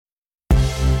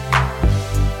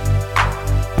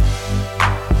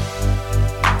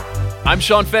I'm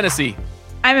Sean Fennessy.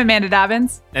 I'm Amanda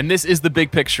Dobbins. And this is The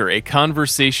Big Picture, a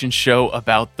conversation show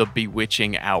about the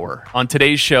bewitching hour. On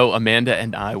today's show, Amanda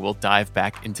and I will dive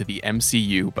back into the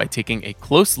MCU by taking a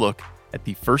close look at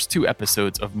the first 2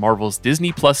 episodes of Marvel's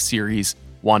Disney Plus series,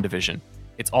 WandaVision.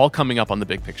 It's all coming up on The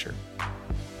Big Picture.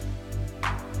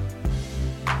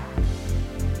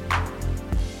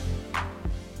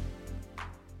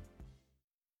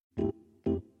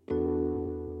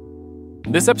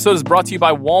 This episode is brought to you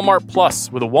by Walmart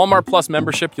Plus. With a Walmart Plus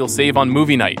membership, you'll save on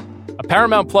movie night. A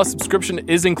Paramount Plus subscription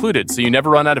is included, so you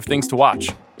never run out of things to watch.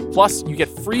 Plus, you get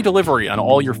free delivery on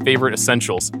all your favorite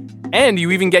essentials. And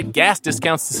you even get gas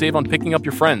discounts to save on picking up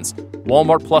your friends.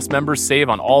 Walmart Plus members save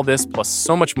on all this, plus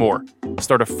so much more.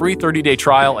 Start a free 30-day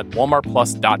trial at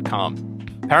walmartplus.com.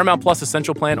 Paramount Plus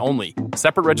Essential Plan only.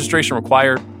 Separate registration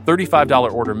required. $35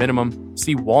 order minimum.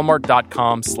 See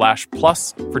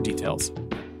walmart.com/plus for details.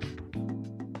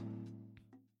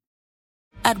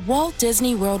 At Walt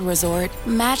Disney World Resort,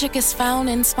 magic is found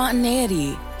in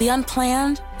spontaneity, the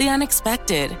unplanned, the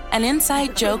unexpected, an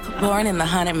inside joke born in the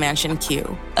Haunted Mansion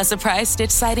queue, a surprise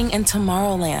Stitch sighting in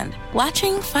Tomorrowland,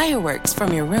 watching fireworks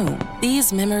from your room.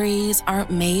 These memories aren't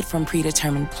made from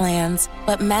predetermined plans,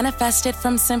 but manifested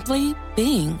from simply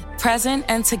being present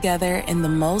and together in the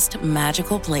most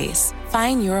magical place.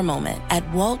 Find your moment at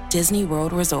Walt Disney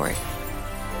World Resort.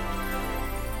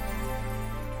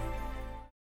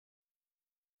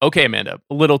 Okay, Amanda,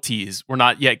 a little tease. We're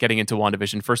not yet getting into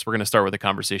WandaVision. First, we're going to start with a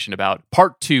conversation about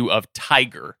part 2 of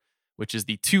Tiger, which is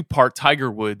the 2-part Tiger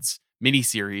Woods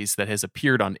miniseries that has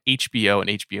appeared on HBO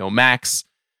and HBO Max.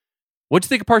 What'd you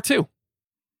think of part 2?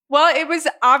 Well, it was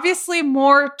obviously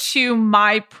more to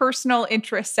my personal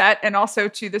interest set and also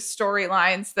to the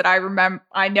storylines that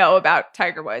I know about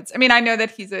Tiger Woods. I mean, I know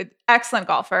that he's an excellent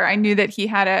golfer. I knew that he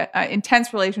had an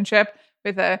intense relationship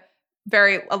with a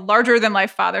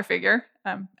larger-than-life father figure.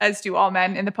 As do all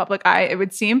men in the public eye, it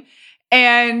would seem.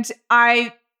 And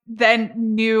I then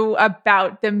knew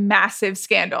about the massive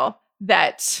scandal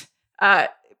that kind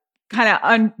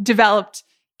of developed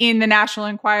in the National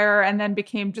Enquirer and then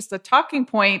became just a talking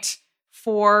point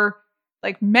for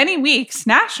like many weeks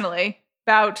nationally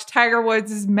about Tiger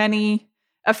Woods' many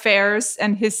affairs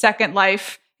and his second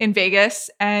life in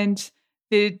Vegas and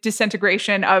the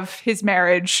disintegration of his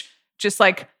marriage, just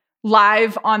like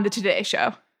live on the Today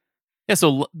Show. Yeah,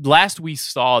 so last we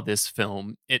saw this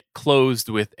film, it closed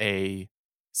with a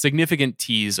significant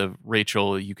tease of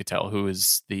Rachel Yucatel, who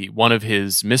is one of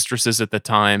his mistresses at the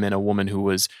time and a woman who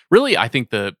was really, I think,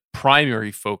 the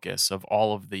primary focus of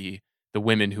all of the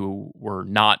women who were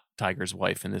not Tiger's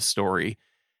wife in this story.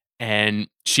 And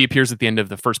she appears at the end of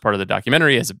the first part of the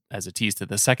documentary as a tease to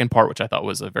the second part, which I thought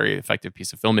was a very effective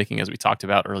piece of filmmaking, as we talked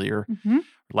about earlier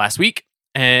last week.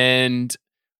 And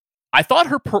I thought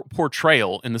her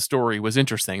portrayal in the story was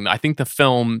interesting. I think the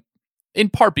film, in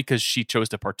part because she chose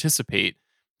to participate,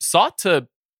 sought to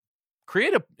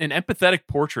create an empathetic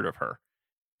portrait of her,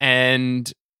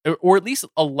 or at least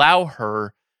allow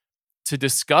her to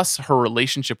discuss her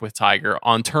relationship with Tiger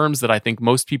on terms that I think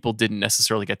most people didn't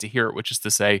necessarily get to hear it, which is to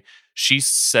say, she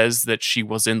says that she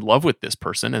was in love with this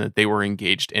person and that they were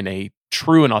engaged in a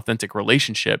true and authentic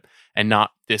relationship and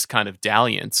not this kind of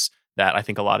dalliance that I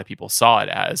think a lot of people saw it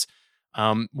as.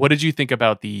 What did you think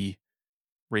about the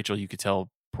Rachel Yucatel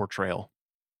portrayal?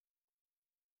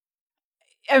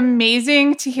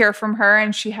 Amazing to hear from her,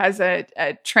 and she has a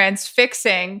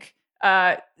transfixing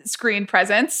screen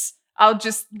presence. I'll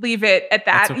just leave it at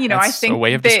that. I think a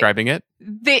way of describing it.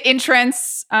 The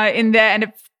entrance in the end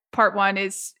of part 1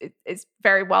 is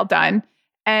very well done,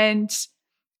 and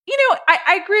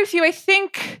I agree with you. I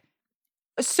think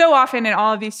so often in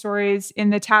all of these stories in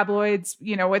the tabloids,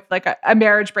 with like a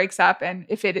marriage breaks up, and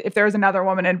if there's another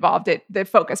woman involved, the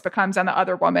focus becomes on the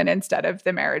other woman instead of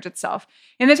the marriage itself.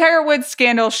 In the Tiger Woods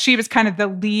scandal, she was kind of the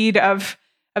lead of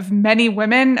many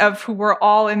women who were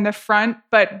all in the front,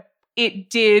 but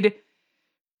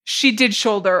she did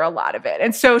shoulder a lot of it.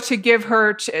 And so to give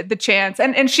her the chance,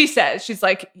 and she says, she's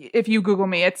like, if you Google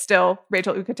me, it's still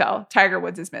Rachel Yucatel, Tiger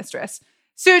Woods' mistress.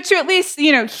 So to at least,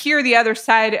 hear the other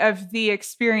side of the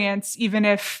experience, even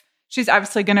if she's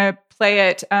obviously going to play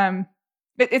it,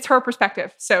 it's her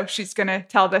perspective. So she's going to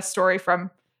tell this story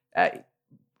from,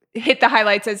 hit the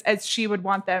highlights as she would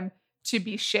want them to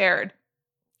be shared.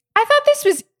 I thought this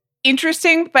was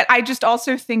interesting, but I just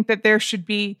also think that there should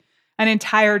be an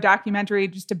entire documentary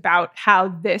just about how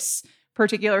this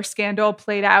particular scandal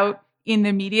played out in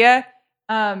the media.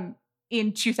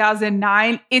 In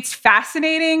 2009. It's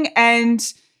fascinating,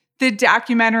 and the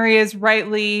documentary is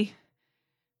rightly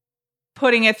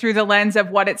putting it through the lens of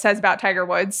what it says about Tiger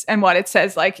Woods and what it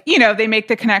says, they make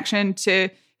the connection to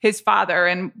his father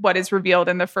and what is revealed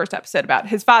in the first episode about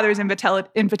his father's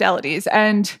infidelities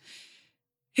and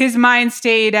his mind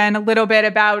state, and a little bit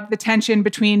about the tension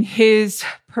between his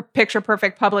picture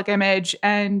perfect public image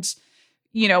and,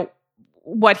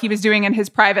 what he was doing in his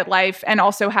private life, and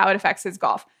also how it affects his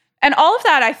golf. And all of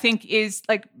that, I think, is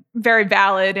like very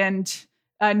valid and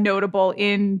notable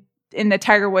in the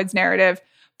Tiger Woods narrative.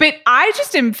 But I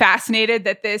just am fascinated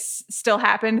that this still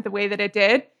happened the way that it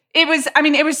did. It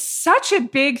was such a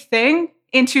big thing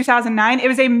in 2009. It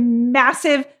was a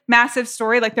massive, massive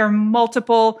story. Like, there are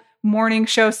multiple morning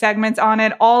show segments on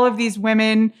it. All of these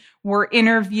women were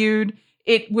interviewed.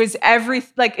 It was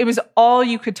it was all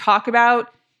you could talk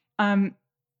about,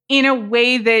 in a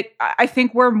way that I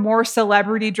think we're more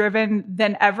celebrity driven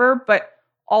than ever, but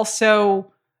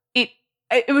also it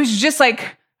was just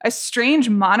like a strange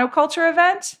monoculture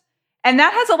event. And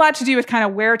that has a lot to do with kind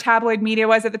of where tabloid media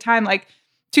was at the time. Like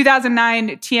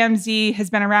 2009, TMZ has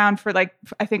been around for I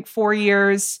think 4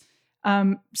 years.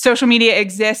 Social media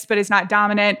exists, but it's not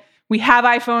dominant. We have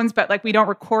iPhones, but we don't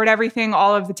record everything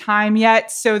all of the time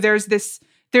yet. So there's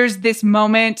this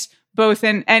moment both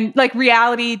and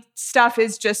reality stuff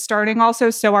is just starting also.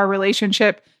 So our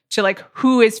relationship to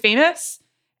who is famous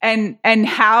and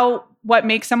what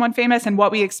makes someone famous and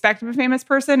what we expect of a famous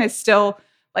person is still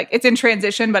it's in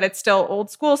transition, but it's still old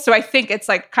school. So I think it's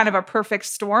kind of a perfect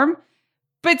storm,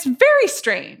 but it's very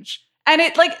strange. And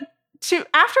after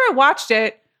I watched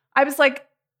it, I was like,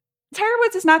 Tiger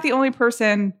Woods is not the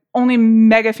only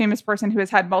mega famous person who has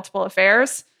had multiple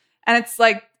affairs. And it's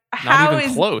not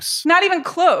even close. Not even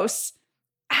close.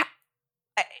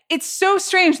 It's so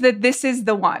strange that this is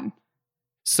the one.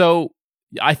 So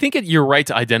I think you're right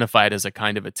to identify it as a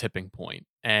kind of a tipping point.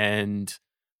 And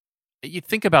you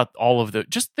think about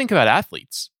just think about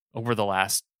athletes over the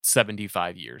last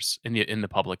 75 years in the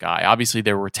public eye. Obviously,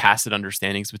 there were tacit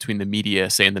understandings between the media,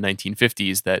 say in the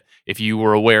 1950s, that if you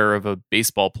were aware of a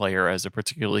baseball player as a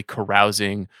particularly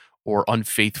carousing or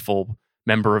unfaithful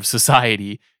member of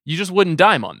society, you just wouldn't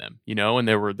dime on them, And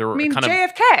there were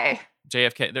JFK.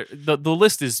 The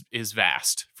list is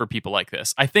vast for people like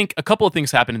this. I think a couple of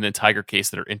things happened in the Tiger case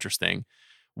that are interesting.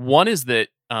 One is that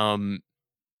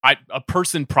a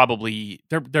person probably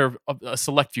there are a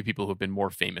select few people who have been more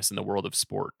famous in the world of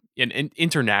sport and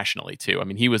internationally too. I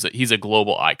mean, he's a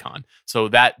global icon, so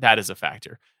that is a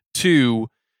factor. Two,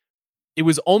 it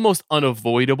was almost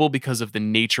unavoidable because of the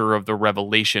nature of the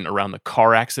revelation around the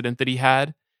car accident that he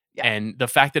had, and the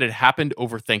fact that it happened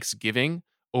over Thanksgiving,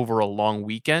 over a long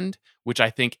weekend, which I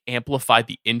think amplified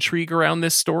the intrigue around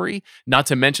this story. Not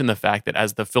to mention the fact that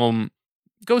as the film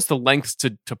goes to lengths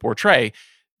to portray,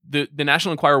 the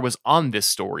National Enquirer was on this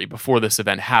story before this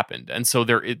event happened. And so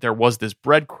there was this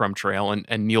breadcrumb trail,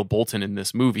 and Neil Bolton in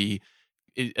this movie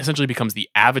essentially becomes the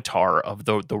avatar of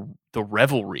the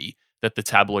revelry that the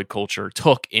tabloid culture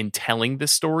took in telling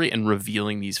this story and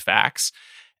revealing these facts.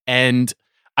 And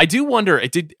I do wonder,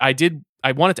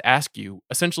 I wanted to ask you,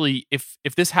 essentially, if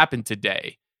this happened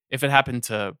today, if it happened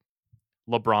to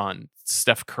LeBron,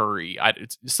 Steph Curry,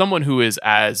 someone who is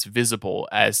as visible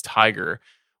as Tiger,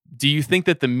 do you think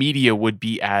that the media would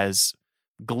be as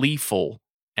gleeful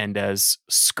and as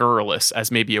scurrilous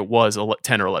as maybe it was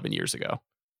 10 or 11 years ago?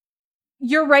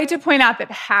 You're right to point out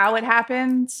that how it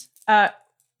happens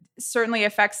certainly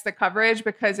affects the coverage,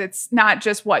 because it's not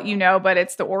just what you know, but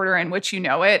it's the order in which you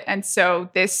know it. And so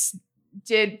this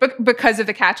did, because of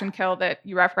the catch and kill that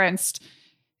you referenced,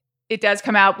 it does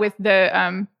come out with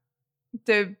the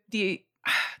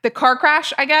car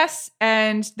crash, I guess,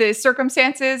 and the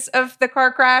circumstances of the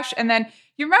car crash. And then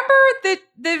you remember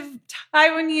the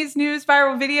Taiwanese news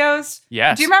viral videos?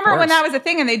 Yes. Do you remember when that was a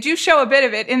thing? And they do show a bit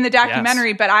of it in the documentary,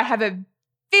 yes. But I have a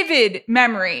vivid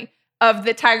memory of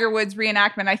the Tiger Woods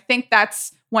reenactment. I think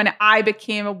that's when I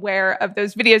became aware of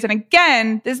those videos. And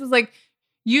again, this was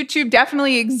YouTube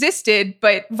definitely existed,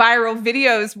 but viral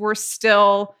videos were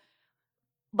still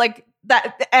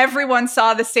that everyone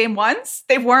saw the same ones.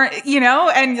 They weren't,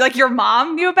 and your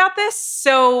mom knew about this.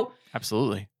 So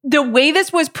absolutely. The way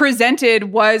this was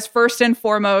presented was first and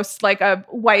foremost a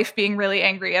wife being really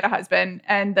angry at a husband.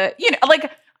 And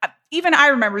even I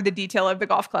remember the detail of the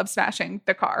golf club smashing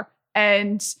the car.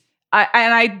 And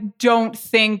I don't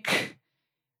think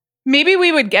maybe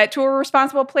we would get to a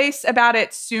responsible place about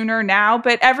it sooner now,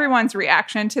 but everyone's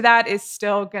reaction to that is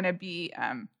still going to be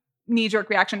knee-jerk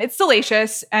reaction. It's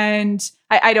salacious, and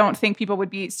I don't think people would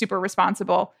be super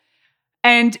responsible.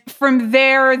 And from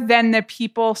there, then the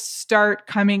people start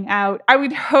coming out. I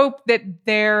would hope that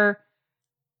there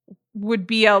would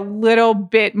be a little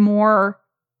bit more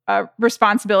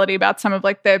responsibility about some of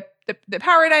the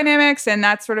power dynamics and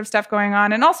that sort of stuff going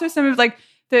on. And also some of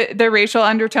the racial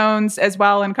undertones as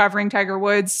well in covering Tiger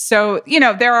Woods. So, you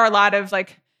know, there are a lot of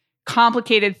like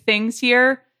complicated things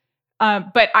here.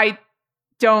 But I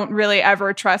don't really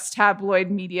ever trust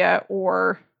tabloid media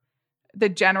or the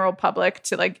general public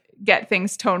to like get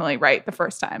things tonally right the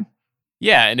first time.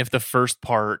 Yeah, and if the first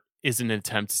part is an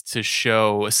attempt to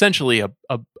show essentially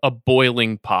a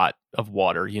boiling pot of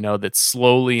water, you know, that's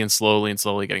slowly and slowly and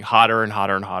slowly getting hotter and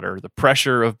hotter and hotter. The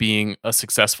pressure of being a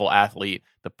successful athlete,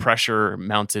 the pressure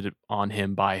mounted on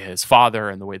him by his father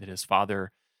and the way that his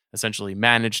father essentially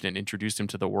managed and introduced him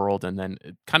to the world, and then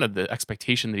kind of the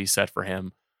expectation that he set for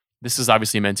him. This is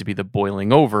obviously meant to be the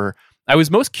boiling over. I was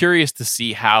most curious to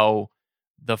see how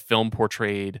the film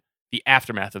portrayed the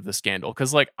aftermath of the scandal.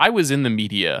 Because, like, I was in the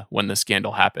media when the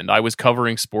scandal happened. I was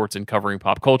covering sports and covering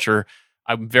pop culture.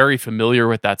 I'm very familiar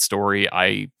with that story.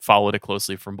 I followed it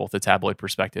closely from both a tabloid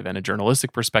perspective and a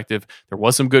journalistic perspective. There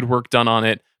was some good work done on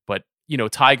it. But, you know,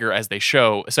 Tiger, as they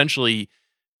show, essentially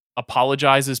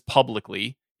apologizes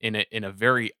publicly in a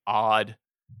very odd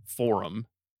forum,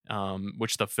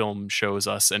 which the film shows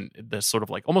us, and the sort of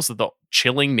like almost the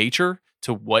chilling nature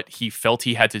to what he felt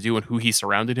he had to do and who he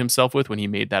surrounded himself with when he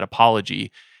made that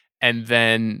apology, and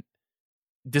then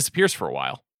disappears for a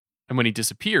while. And when he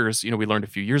disappears, you know, we learned a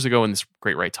few years ago in this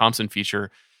great Wright Thompson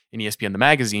feature in ESPN the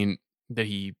magazine that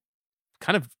he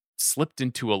kind of slipped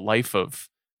into a life of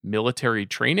military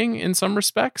training in some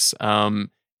respects, and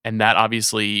that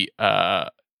obviously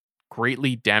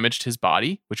greatly damaged his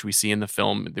body, which we see in the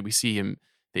film. That we see him,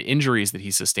 the injuries that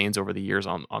he sustains over the years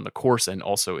on the course and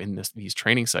also in these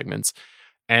training segments.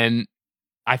 And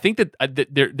I think that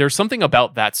there's something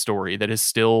about that story that is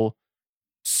still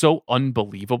so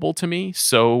unbelievable to me.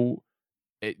 So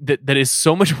that is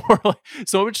so much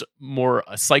more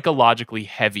psychologically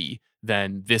heavy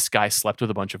than this guy slept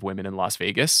with a bunch of women in Las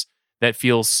Vegas. That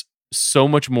feels so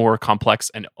much more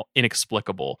complex and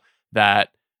inexplicable. That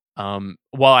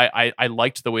while I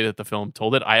liked the way that the film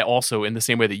told it, I also, in the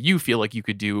same way that you feel like you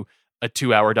could do a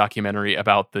 2-hour documentary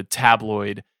about the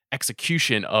tabloid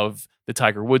execution of the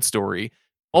Tiger Woods story,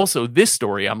 also this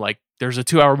story, I'm like, there's a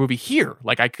 2-hour movie here.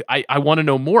 Like I want to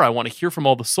know more. I want to hear from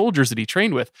all the soldiers that he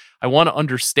trained with. I want to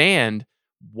understand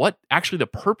what actually the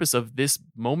purpose of this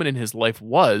moment in his life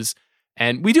was.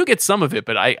 And we do get some of it,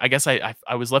 but I guess I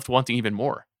was left wanting even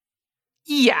more.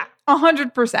 Yeah,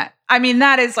 100%. I mean,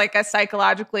 that is like a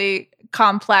psychologically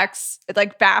complex,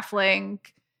 like baffling,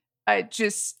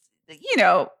 just, you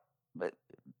know,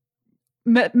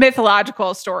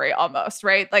 mythological story almost,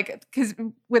 right? Like, because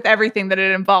with everything that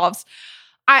it involves,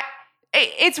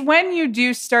 it's when you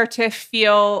do start to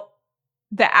feel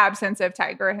the absence of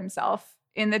Tiger himself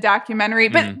in the documentary,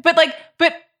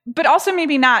 but also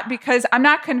maybe not, because I'm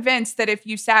not convinced that if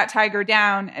you sat Tiger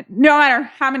down, no matter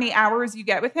how many hours you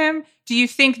get with him, do you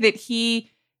think that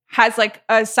he has like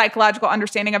a psychological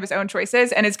understanding of his own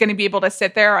choices and is going to be able to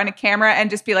sit there on a camera and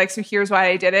just be like, so here's why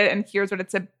I did it and here's what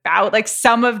it's about. Like,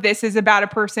 some of this is about a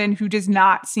person who does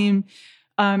not seem,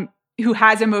 who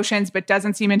has emotions but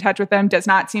doesn't seem in touch with them, does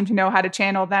not seem to know how to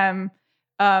channel them,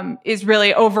 is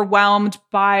really overwhelmed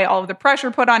by all of the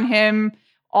pressure put on him,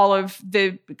 all of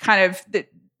the kind of the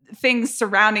things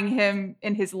surrounding him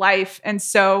in his life, and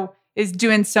so is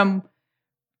doing some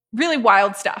really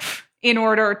wild stuff in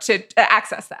order to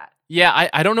access that. Yeah,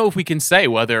 I don't know if we can say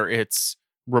whether it's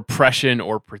repression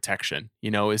or protection.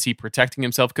 You know, is he protecting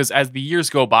himself? Because as the years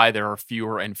go by, there are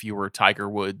fewer and fewer Tiger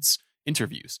Woods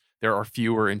interviews. There are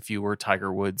fewer and fewer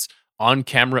Tiger Woods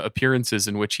on-camera appearances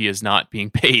in which he is not being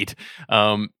paid.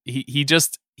 He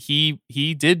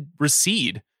did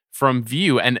recede from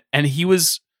view, and he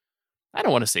was, I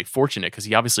don't want to say fortunate, because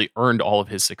he obviously earned all of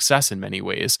his success in many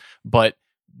ways. But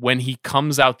when he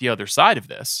comes out the other side of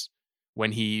this,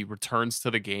 when he returns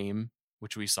to the game,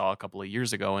 which we saw a couple of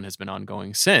years ago and has been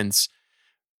ongoing since,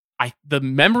 the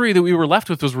memory that we were left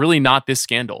with was really not this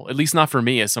scandal, at least not for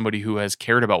me as somebody who has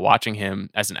cared about watching him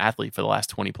as an athlete for the last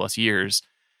 20 plus years.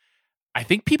 I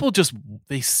think people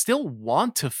they still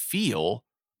want to feel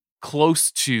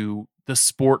close to the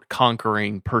sport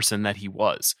conquering person that he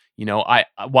was. You know,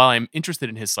 while I'm interested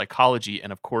in his psychology,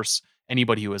 and of course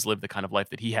anybody who has lived the kind of life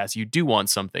that he has, you do want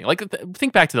something like,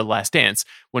 think back to The Last Dance,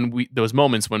 when those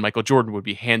moments when Michael Jordan would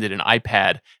be handed an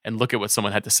iPad and look at what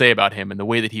someone had to say about him and the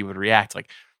way that he would react, like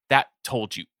that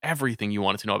told you everything you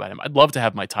wanted to know about him. I'd love to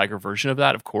have my Tiger version of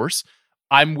that. Of course,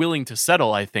 I'm willing to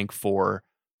settle, I think, for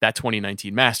that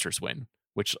 2019 Masters win,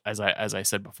 which, as I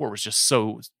said before, was just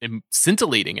so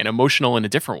scintillating and emotional in a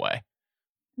different way.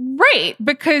 Right,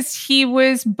 because he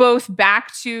was both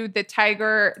back to the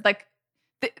Tiger, like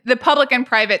the public and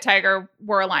private Tiger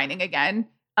were aligning again.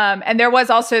 And there was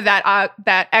also that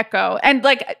echo. And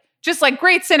like, just like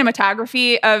great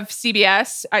cinematography of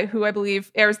CBS, who I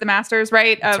believe airs the Masters,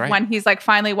 right? When he's like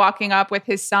finally walking up with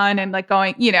his son and like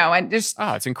going, and just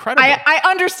it's incredible. I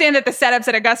understand that the setups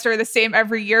at Augusta are the same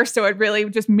every year, so it really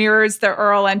just mirrors the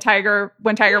Earl and Tiger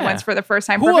when Tiger wins for the first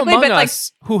time perfectly. But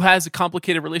us, who has a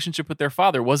complicated relationship with their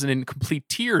father, wasn't in complete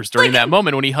tears during that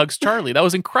moment when he hugs Charlie? That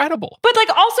was incredible. But like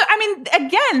also, I mean,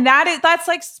 again, that's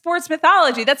like sports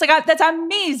mythology. That's like that's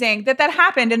amazing that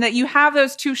happened, and that you have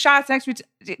those two shots next to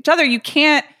each other. You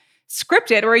can't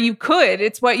script it, or you could.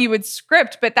 It's what you would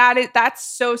script, but that's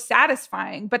so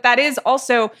satisfying. But that is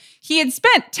also, he had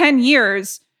spent 10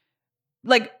 years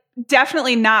like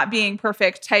definitely not being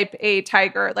perfect type A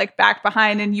Tiger, like back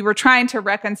behind, and you were trying to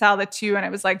reconcile the two, and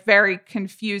it was like very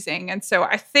confusing. And so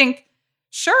I think,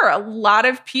 sure, a lot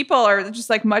of people are just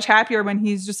like much happier when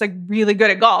he's just like really good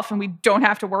at golf and we don't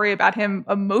have to worry about him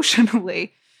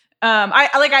emotionally.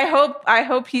 I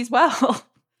hope he's well.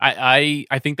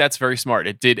 I think that's very smart.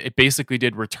 It basically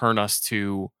did return us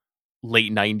to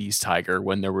late 90s Tiger,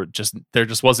 when there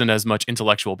just wasn't as much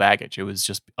intellectual baggage. It was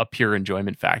just a pure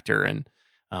enjoyment factor, and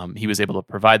he was able to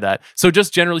provide that. So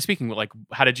just generally speaking, like,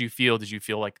 how did you feel? Did you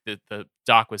feel like the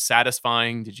doc was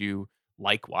satisfying? Did you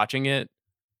like watching it?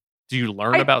 Did you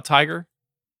learn about Tiger?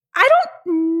 I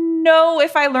don't know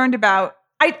if I learned about.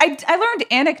 I learned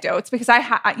anecdotes because I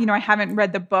haven't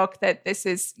read the book that this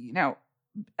is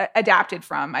adapted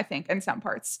from, I think, in some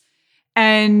parts.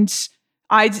 And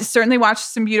I certainly watched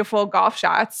some beautiful golf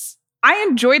shots. I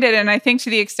enjoyed it. And I think to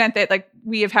the extent that like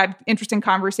we have had interesting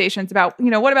conversations about,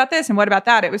 what about this and what about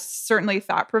that? It was certainly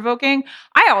thought-provoking.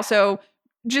 I also,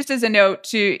 just as a note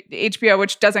to HBO,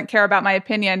 which doesn't care about my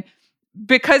opinion,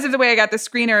 because of the way I got the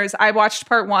screeners, I watched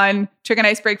part 1, took a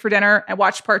nice break for dinner, and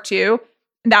watched part 2.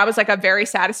 And that was like a very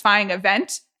satisfying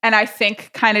event. And I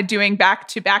think kind of doing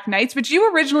back-to-back nights, which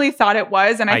you originally thought it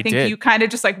was. And I think you kind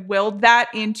of just like willed that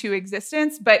into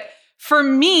existence. But for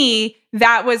me,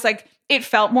 that was like, it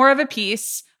felt more of a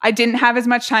piece. I didn't have as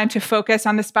much time to focus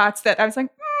on the spots that I was like,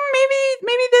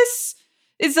 maybe this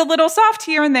is a little soft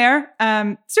here and there.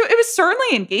 So it was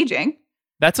certainly engaging.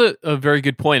 That's a very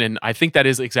good point, and I think that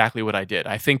is exactly what I did.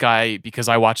 I think because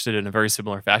I watched it in a very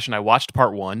similar fashion, I watched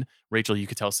part 1. Rachel, you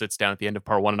could tell, sits down at the end of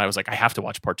part 1, and I was like, I have to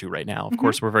watch part 2 right now. Of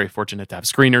course, we're very fortunate to have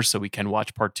screeners, so we can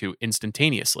watch part 2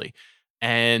 instantaneously.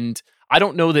 And I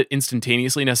don't know that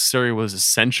instantaneously necessarily was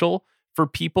essential for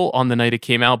people on the night it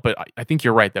came out, but I think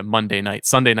you're right that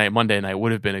Sunday night, Monday night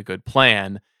would have been a good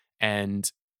plan. And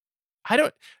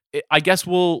I guess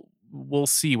we'll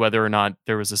see whether or not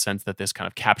there was a sense that this kind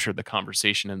of captured the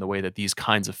conversation in the way that these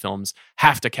kinds of films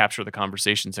have to capture the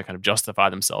conversation to kind of justify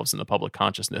themselves in the public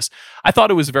consciousness. I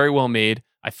thought it was very well made.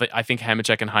 I think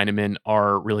Hamachek and Heineman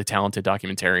are really talented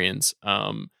documentarians.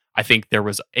 I think there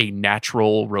was a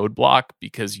natural roadblock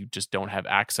because you just don't have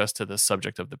access to the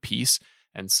subject of the piece.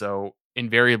 And so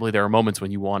invariably there are moments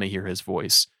when you want to hear his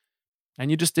voice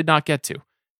and you just did not get to.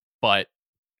 But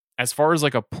as far as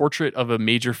like a portrait of a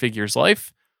major figure's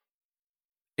life,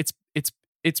 it's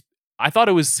I thought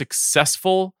it was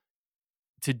successful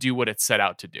to do what it set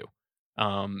out to do.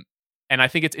 And I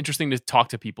think it's interesting to talk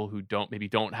to people who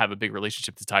don't have a big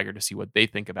relationship to Tiger to see what they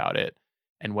think about it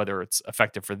and whether it's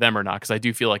effective for them or not. Because I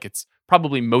do feel like it's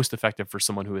probably most effective for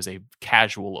someone who is a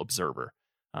casual observer.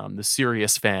 The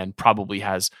serious fan probably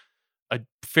has a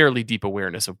fairly deep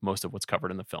awareness of most of what's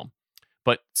covered in the film.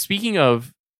 But speaking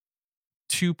of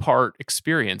 2-part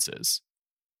experiences,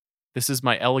 this is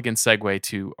my elegant segue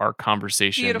to our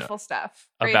conversation. Beautiful stuff.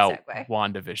 Great about segue.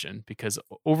 WandaVision, because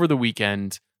over the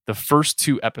weekend, the first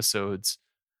 2 episodes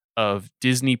of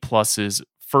Disney Plus's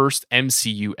first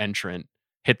MCU entrant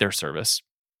hit their service.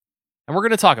 And we're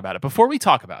going to talk about it. Before we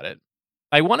talk about it,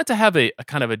 I wanted to have a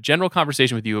kind of a general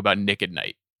conversation with you about Nick at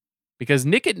Night, because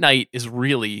Nick at Night is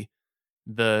really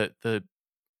the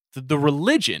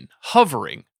religion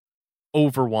hovering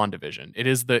over WandaVision. It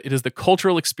is the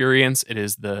cultural experience. It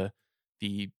is the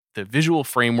visual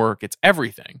framework. It's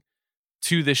everything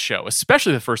to this show,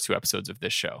 especially the first 2 episodes of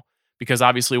this show, because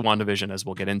obviously WandaVision, as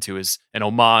we'll get into, is an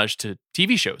homage to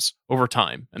TV shows over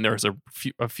time. And there's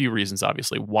a few reasons,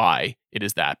 obviously, why it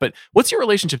is that. But what's your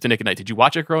relationship to Nick at Night? Did you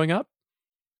watch it growing up?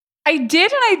 I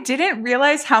did, and I didn't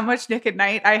realize how much Nick at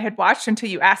Night I had watched until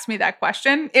you asked me that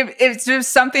question. It's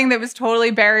just something that was totally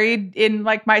buried in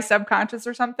like my subconscious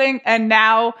or something. And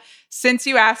now, since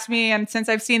you asked me, and since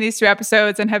I've seen these 2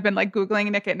 episodes and have been like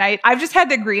Googling Nick at Night, I've just had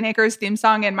the Green Acres theme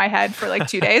song in my head for like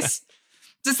 2 days.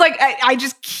 Just like I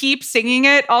just keep singing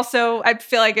it. Also, I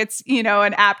feel like it's, an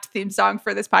apt theme song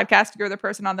for this podcast. You're the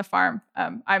person on the farm.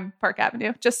 I'm Park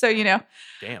Avenue, just so you know.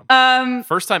 Damn.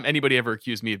 First time anybody ever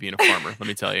accused me of being a farmer, let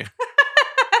me tell you.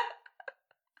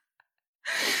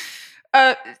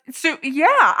 So yeah,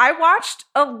 I watched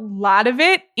a lot of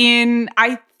it in,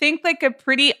 I think, like a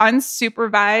pretty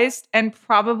unsupervised and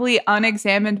probably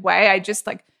unexamined way. I just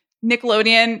like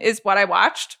Nickelodeon is what I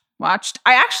watched.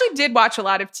 I actually did watch a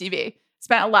lot of TV.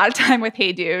 Spent a lot of time with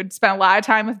Hey Dude, spent a lot of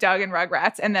time with Doug and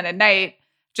Rugrats, and then at night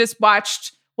just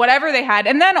watched whatever they had.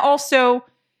 And then also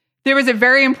there was a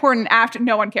very important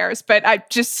no one cares, but I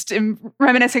just am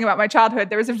reminiscing about my childhood.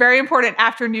 There was a very important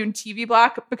afternoon TV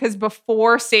block because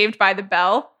before Saved by the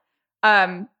Bell,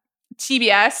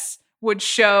 TBS would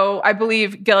show, I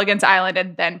believe, Gilligan's Island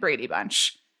and then Brady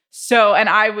Bunch. So, and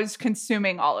I was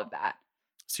consuming all of that.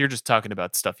 So you're just talking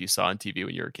about stuff you saw on TV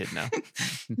when you were a kid now.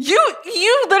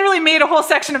 You literally made a whole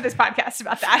section of this podcast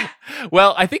about that.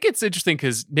 Well, I think it's interesting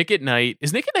because Nick at Night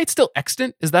still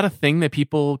extant? Is that a thing that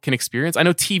people can experience? I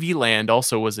know TV Land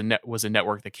also was a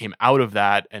network that came out of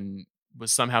that and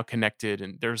was somehow connected.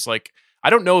 And there's like, I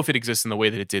don't know if it exists in the way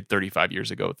that it did 30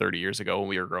 years ago when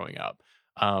we were growing up.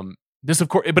 This, of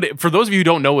course, but for those of you who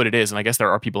don't know what it is, and I guess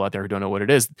there are people out there who don't know what it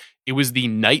is, it was the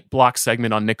night block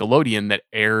segment on Nickelodeon that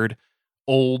aired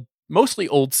mostly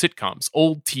old sitcoms,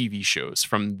 old TV shows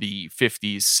from the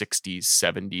 50s, 60s,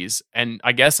 70s, and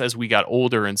I guess as we got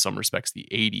older in some respects, the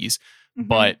 80s. Mm-hmm.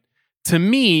 But to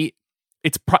me,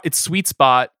 it's sweet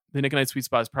spot. The Nick at Night sweet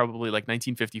spot is probably like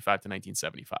 1955 to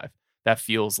 1975. That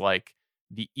feels like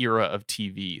the era of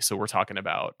TV. So we're talking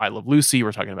about I Love Lucy,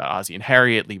 we're talking about Ozzie and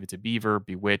Harriet, Leave It to Beaver,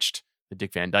 Bewitched, The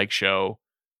Dick Van Dyke Show,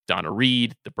 Donna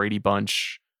Reed, The Brady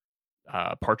Bunch,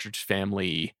 Partridge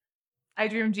Family, I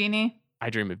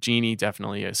Dream of Jeannie,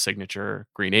 definitely a signature.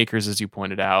 Green Acres, as you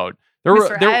pointed out.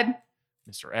 Mr.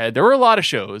 Ed. There were a lot of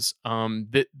shows.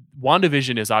 That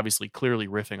WandaVision is obviously clearly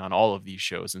riffing on all of these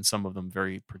shows, and some of them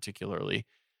very particularly.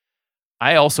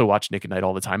 I also watch Nick at Night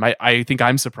all the time. I think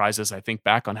I'm surprised as I think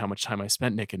back on how much time I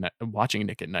spent watching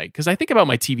Nick at Night, because I think about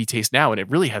my TV taste now, and it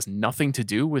really has nothing to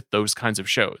do with those kinds of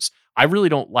shows. I really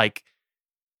don't like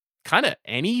kind of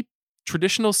any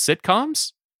traditional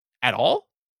sitcoms at all.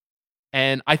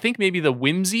 And I think maybe the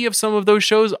whimsy of some of those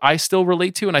shows I still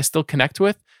relate to and I still connect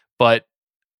with, but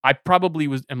I probably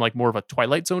am like more of a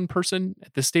Twilight Zone person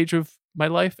at this stage of my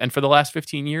life, and for the last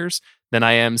 15 years, than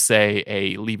I am, say,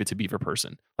 a Leave It to Beaver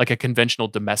person, like a conventional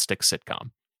domestic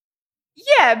sitcom.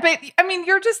 Yeah, but I mean,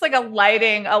 you're just like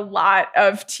lighting a lot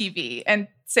of TV and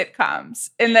sitcoms,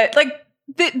 and that like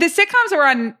the sitcoms that were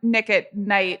on Nick at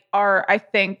Night are, I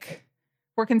think,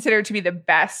 were considered to be the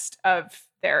best of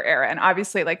their era. And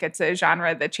obviously, like, it's a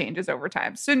genre that changes over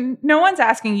time. So no one's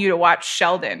asking you to watch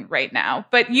Sheldon right now,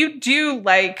 but you do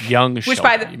like young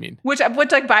Sheldon, you mean? Which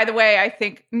like, by the way, I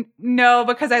think no,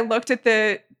 because I looked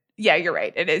at yeah, you're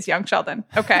right. It is young Sheldon.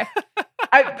 Okay.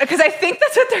 Because I think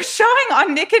that's what they're showing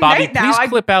on Nick at Night now. Please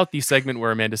clip out the segment where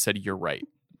Amanda said, "You're right."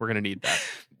 We're going to need that.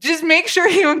 Just make sure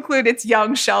you include it's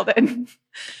young Sheldon.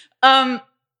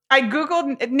 I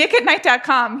Googled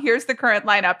nickatnight.com. Here's the current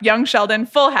lineup: Young Sheldon,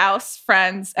 Full House,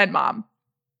 Friends, and Mom.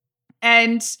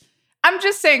 And I'm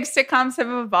just saying sitcoms have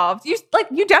evolved. You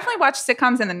definitely watched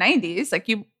sitcoms in the 90s. Like,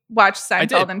 you watched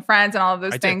Seinfeld and Friends and all of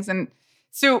those things. And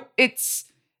so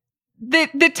it's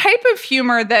the type of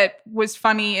humor that was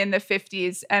funny in the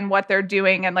 50s and what they're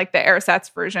doing and like the ersatz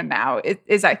version now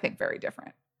is, I think, very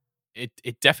different.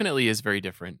 It definitely is very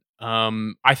different.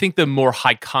 I think the more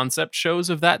high concept shows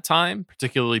of that time,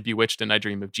 particularly Bewitched and I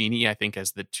Dream of Jeannie, I think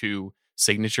as the two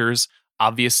signatures,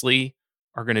 obviously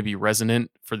are going to be resonant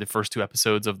for the first two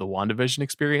episodes of the WandaVision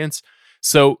experience.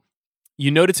 So you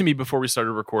noted to me before we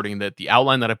started recording that the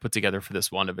outline that I put together for this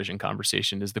WandaVision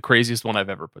conversation is the craziest one I've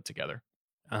ever put together.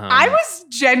 I was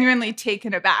genuinely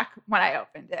taken aback when I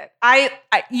opened it.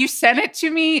 You sent it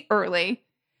to me early,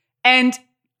 and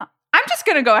I'm just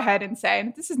going to go ahead and say,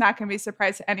 and this is not going to be a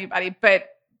surprise to anybody, but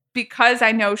because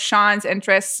I know Sean's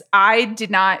interests, I did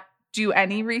not do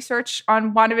any research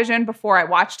on WandaVision before I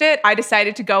watched it. I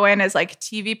decided to go in as like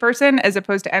TV person as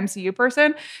opposed to MCU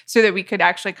person, so that we could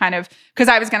actually kind of, because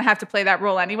I was going to have to play that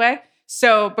role anyway.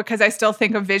 So because I still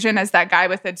think of Vision as that guy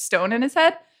with a stone in his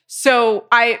head. So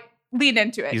I leaned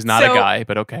into it. He's not a guy,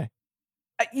 but okay.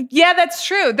 Yeah, that's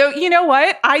true. Though, you know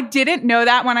what? I didn't know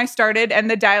that when I started,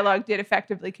 and the dialogue did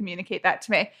effectively communicate that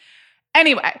to me.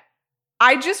 Anyway,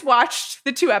 I just watched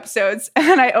the 2 episodes, and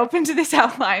then I opened to this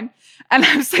outline, and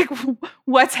I was like,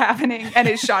 what's happening? And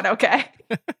is Sean okay?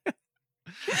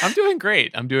 I'm doing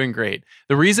great.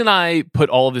 The reason I put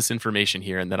all of this information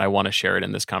here and that I want to share it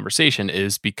in this conversation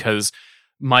is because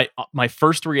my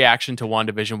first reaction to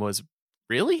WandaVision was,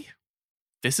 really?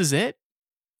 This is it?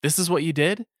 This is what you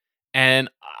did? And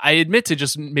I admit to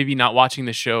just maybe not watching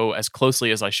the show as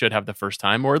closely as I should have the first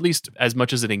time, or at least as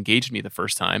much as it engaged me the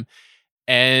first time.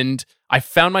 And I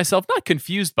found myself not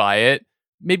confused by it,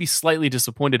 maybe slightly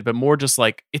disappointed, but more just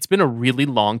like it's been a really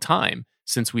long time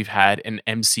since we've had an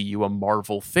MCU, a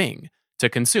Marvel thing to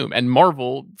consume. And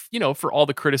Marvel, for all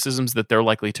the criticisms that they're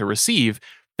likely to receive,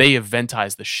 they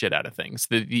eventize the shit out of things.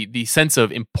 The sense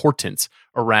of importance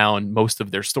around most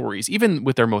of their stories, even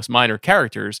with their most minor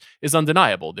characters, is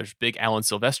undeniable. There's big Alan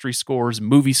Silvestri scores,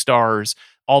 movie stars,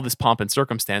 all this pomp and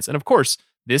circumstance. And of course,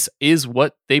 this is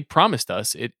what they promised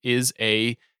us. It is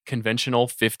a conventional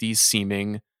 50s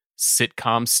seeming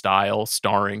sitcom style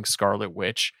starring Scarlet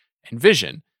Witch and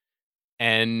Vision.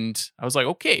 And I was like,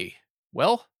 okay,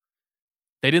 well,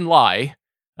 they didn't lie.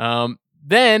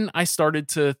 Then I started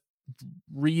to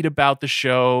read about the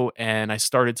show and I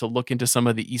started to look into some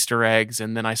of the Easter eggs,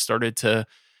 and then I started to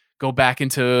go back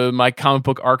into my comic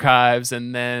book archives,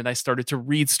 and then I started to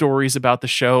read stories about the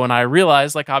show, and I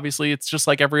realized, like, obviously it's just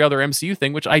like every other MCU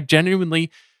thing, which I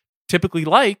genuinely typically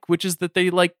like, which is that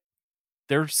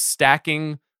they're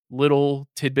stacking little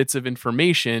tidbits of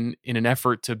information in an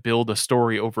effort to build a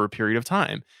story over a period of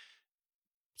time.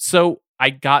 So I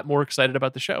got more excited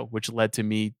about the show, which led to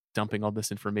me dumping all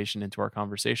this information into our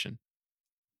conversation.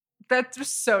 That's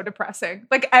just so depressing.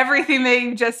 Like, everything that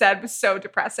you just said was so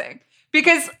depressing.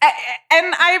 Because,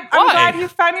 and I'm glad you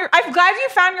found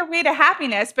your way to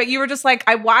happiness, but you were just like,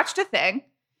 I watched a thing.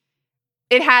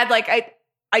 It had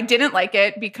I didn't like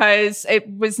it because it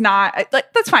was not,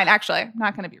 that's fine. Actually, I'm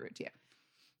not going to be rude to you.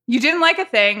 You didn't like a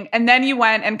thing, and then you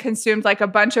went and consumed like a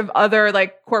bunch of other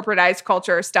like corporatized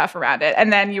culture stuff around it.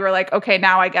 And then you were like, okay,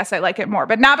 now I guess I like it more,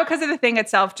 but not because of the thing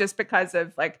itself, just because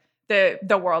of like the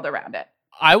world around it.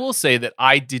 I will say that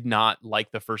I did not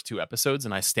like the first 2 episodes,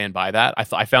 and I stand by that.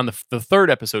 I found the third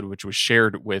episode, which was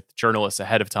shared with journalists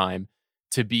ahead of time,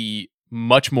 to be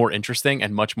much more interesting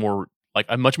and much more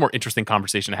interesting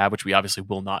conversation to have, which we obviously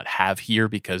will not have here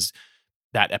because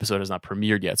that episode has not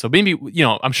premiered yet. So maybe,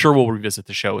 I'm sure we'll revisit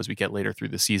the show as we get later through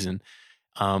the season.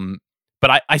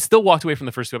 But I still walked away from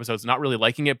the first 2 episodes not really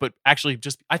liking it, but actually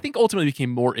just, I think ultimately became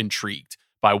more intrigued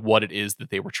by what it is that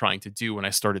they were trying to do when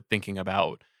I started thinking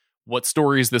about what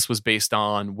stories this was based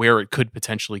on, where it could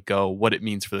potentially go, what it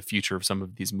means for the future of some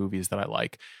of these movies that I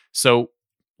like. So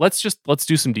let's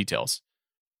do some details.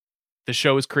 The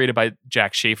show is created by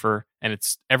Jack Schaefer, and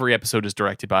every episode is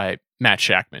directed by Matt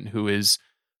Shakman, who is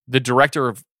the director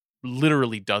of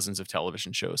literally dozens of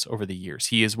television shows over the years.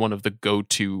 He is one of the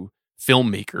go-to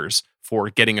filmmakers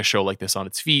for getting a show like this on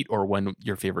its feet, or when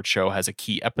your favorite show has a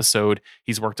key episode.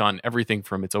 He's worked on everything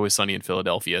from It's Always Sunny in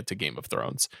Philadelphia to Game of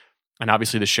Thrones. And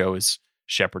obviously the show is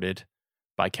shepherded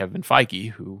by Kevin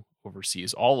Feige, who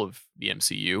oversees all of the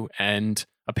MCU and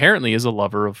apparently is a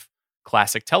lover of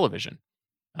classic television.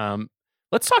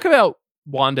 Let's talk about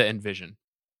Wanda and Vision,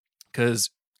 because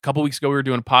a couple weeks ago we were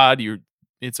doing a pod. You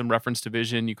made some reference to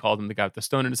Vision. You called him the guy with the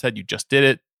stone in his head. You just did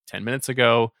it 10 minutes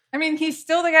ago. I mean, he's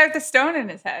still the guy with the stone in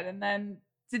his head. And then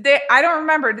I don't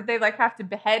remember, did they have to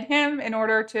behead him in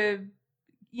order to,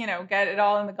 get it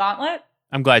all in the gauntlet?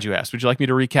 I'm glad you asked. Would you like me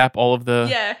to recap all of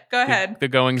the go ahead. The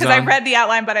goings on? Because I read the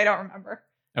outline, but I don't remember.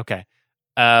 Okay.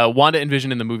 Wanda and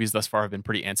Vision in the movies thus far have been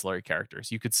pretty ancillary characters.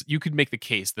 You could make the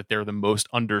case that they're the most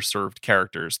underserved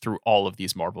characters through all of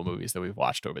these Marvel movies that we've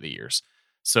watched over the years.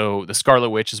 So the Scarlet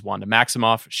Witch is Wanda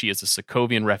Maximoff. She is a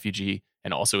Sokovian refugee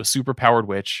and also a superpowered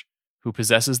witch who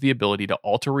possesses the ability to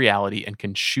alter reality and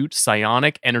can shoot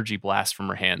psionic energy blasts from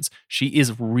her hands. She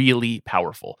is really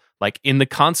powerful. Like, in the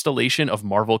constellation of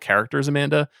Marvel characters,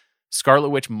 Amanda, Scarlet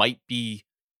Witch might be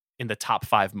in the top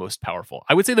 5 most powerful.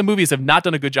 I would say the movies have not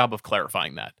done a good job of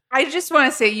clarifying that. I just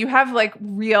want to say you have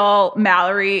real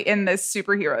Mallory in this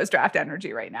superheroes draft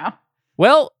energy right now.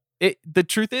 Well, the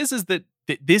truth is that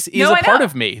this is a part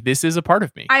of me. This is a part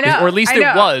of me. I know. Or at least it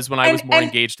was when I was more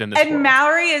engaged in this world.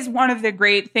 Mallory is one of the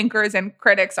great thinkers and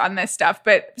critics on this stuff,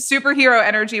 but superhero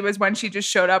energy was when she just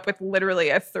showed up with literally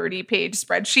a 30-page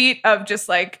spreadsheet of just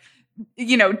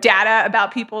data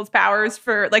about people's powers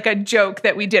for a joke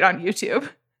that we did on YouTube.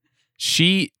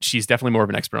 She's definitely more of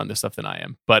an expert on this stuff than I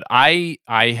am, but I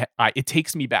it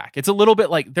takes me back. It's a little bit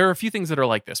like, there are a few things that are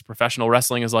like this. Professional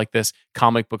wrestling is like this.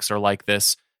 Comic books are like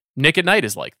this. Nick at Night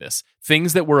is like this.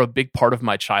 Things that were a big part of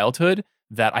my childhood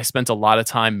that I spent a lot of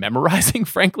time memorizing,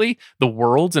 frankly, the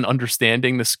worlds and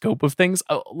understanding the scope of things.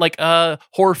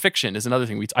 Horror fiction is another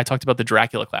thing. I talked about the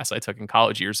Dracula class I took in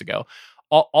college years ago.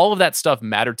 All of that stuff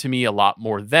mattered to me a lot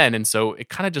more then. And so it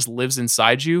kind of just lives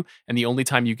inside you. And the only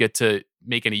time you get to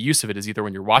make any use of it is either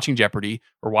when you're watching Jeopardy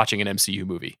or watching an MCU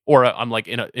movie, or I'm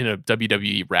in a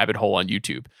WWE rabbit hole on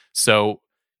YouTube. So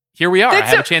here we are. I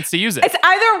have a chance to use it. It's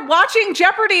either watching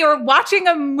Jeopardy or watching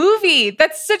a movie.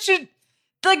 That's such a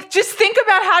like, just think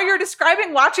about how you're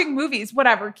describing watching movies.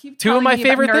 Whatever. Keep Two of my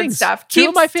favorite things. Stuff. Two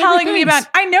of my favorite telling things. me about.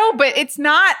 I know, but it's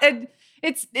not a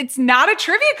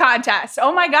trivia contest.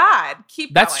 Oh my God.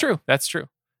 Keep. That's going. true. That's true.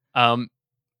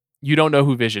 You don't know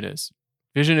who Vision is.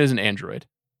 Vision is an android.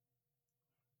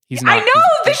 He's not. I know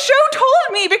the show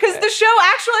told me because the show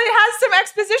actually has some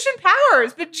exposition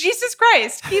powers. But Jesus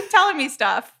Christ, keep telling me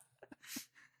stuff.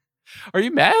 Are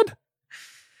you mad?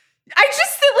 I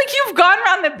just feel like you've gone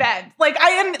around the bend. Like I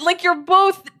am, like you're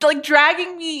both like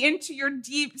dragging me into your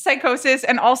deep psychosis,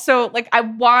 and also like I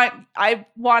want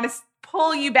to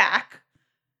pull you back.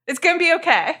 It's gonna be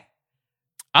okay.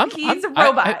 He's a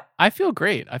robot. I feel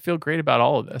great. I feel great about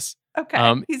all of this.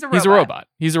 Okay, he's a robot.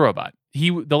 He's a robot.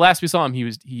 The last we saw him,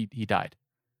 he died.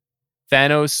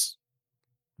 Thanos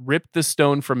ripped the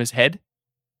stone from his head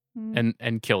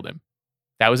and killed him.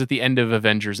 That was at the end of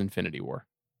Avengers Infinity War.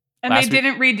 And they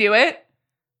didn't redo it?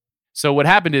 So what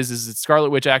happened is that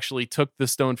Scarlet Witch actually took the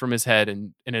stone from his head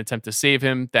in an attempt to save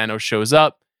him. Thanos shows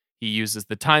up. He uses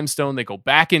the time stone. They go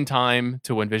back in time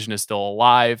to when Vision is still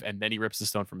alive, and then he rips the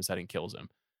stone from his head and kills him.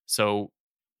 So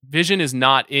Vision is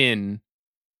not in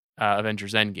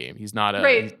Avengers Endgame. He's not a...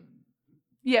 Right.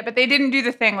 Yeah, but they didn't do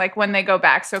the thing like when they go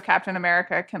back so Captain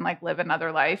America can like live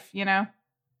another life, you know?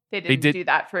 They didn't do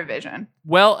that for Vision.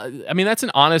 Well, I mean, that's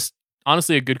an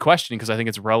honestly a good question, because I think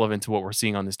it's relevant to what we're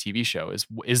seeing on this TV show.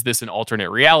 Is this an alternate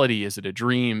reality? Is it a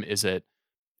dream? Is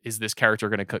this character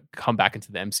going to come back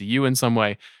into the MCU in some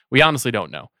way? We honestly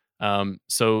don't know.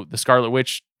 So the Scarlet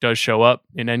Witch does show up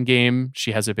in Endgame.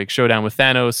 She has a big showdown with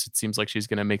Thanos. It seems like she's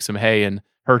going to make some hay and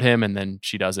hurt him, and then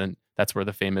she doesn't. That's where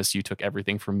the famous "you took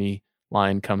everything from me"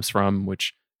 line comes from,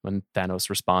 which when Thanos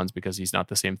responds, because he's not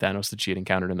the same Thanos that she had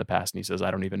encountered in the past, and he says,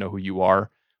 "I don't even know who you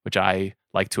are," which I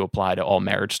like to apply to all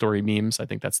Marriage Story memes. I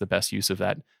think that's the best use of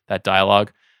that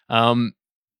dialogue. And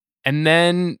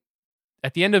then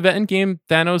at the end of Endgame,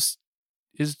 Thanos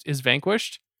is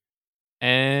vanquished,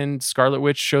 and Scarlet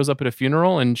Witch shows up at a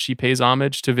funeral, and she pays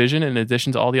homage to Vision in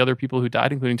addition to all the other people who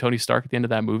died, including Tony Stark at the end of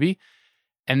that movie.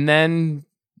 And then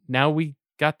now we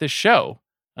got this show.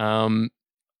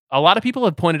 A lot of people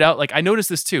have pointed out, like I noticed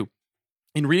this too,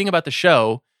 in reading about the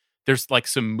show, there's like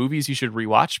some movies you should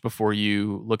rewatch before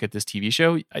you look at this TV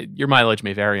show. Your mileage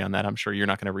may vary on that. I'm sure you're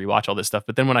not going to rewatch all this stuff.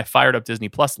 But then when I fired up Disney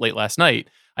Plus late last night,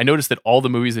 I noticed that all the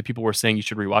movies that people were saying you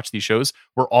should rewatch these shows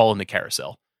were all in the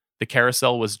carousel. The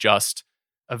carousel was just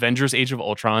Avengers Age of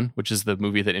Ultron, which is the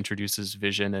movie that introduces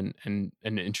Vision and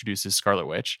introduces Scarlet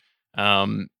Witch.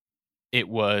 It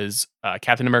was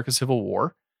Captain America Civil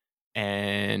War,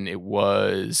 and it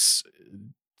was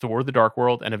Thor the Dark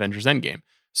World and Avengers Endgame.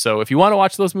 So if you want to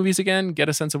watch those movies again, get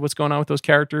a sense of what's going on with those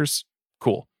characters,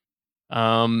 cool.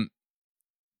 Here's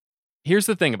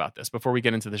the thing about this before we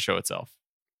get into the show itself.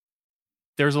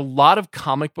 There's a lot of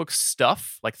comic book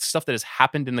stuff, like stuff that has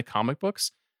happened in the comic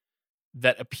books,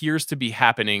 that appears to be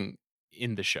happening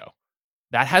in the show.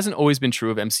 That hasn't always been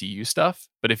true of MCU stuff,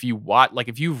 but if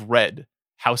you've read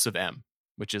House of M,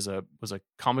 which was a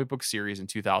comic book series in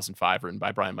 2005 written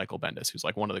by Brian Michael Bendis, who's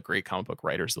like one of the great comic book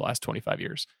writers of the last 25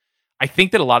 years. I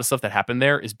think that a lot of stuff that happened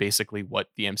there is basically what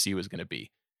the MCU is going to be.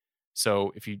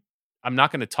 So I'm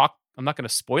not going to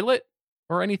spoil it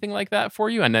or anything like that for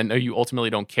you, and I know you ultimately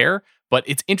don't care, but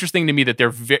it's interesting to me that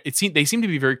they seem to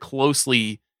be very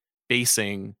closely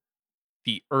basing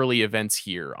the early events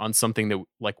here on something that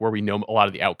like where we know a lot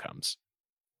of the outcomes.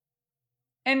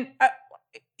 And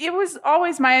it was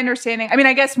always my understanding. I mean,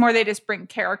 I guess more they just bring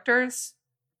characters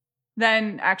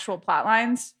than actual plot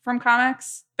lines from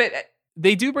comics, but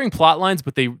they do bring plot lines,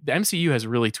 but the MCU has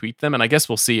really tweaked them, and I guess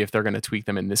we'll see if they're going to tweak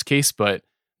them in this case, but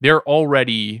they're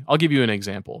already... I'll give you an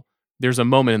example. There's a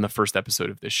moment in the first episode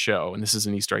of this show, and this is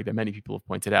an Easter egg that many people have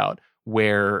pointed out,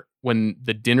 where when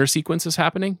the dinner sequence is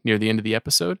happening near the end of the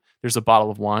episode, there's a bottle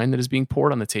of wine that is being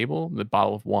poured on the table. The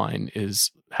bottle of wine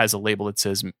has a label that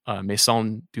says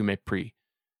Maison du Mépris,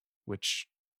 which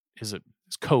is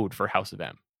code for House of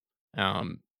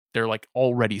M. They're like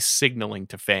already signaling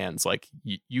to fans, like,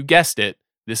 you guessed it,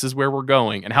 this is where we're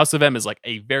going. And House of M is like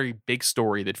a very big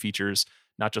story that features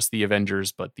not just the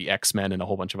Avengers, but the X-Men and a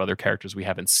whole bunch of other characters we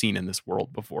haven't seen in this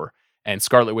world before. And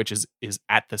Scarlet Witch is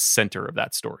at the center of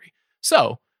that story.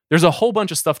 So there's a whole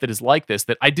bunch of stuff that is like this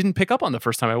that I didn't pick up on the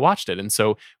first time I watched it. And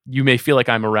so you may feel like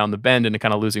I'm around the bend and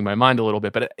kind of losing my mind a little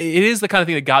bit, but it is the kind of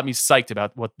thing that got me psyched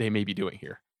about what they may be doing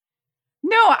here.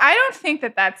 No, I don't think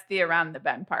that that's the around the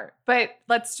bend part, but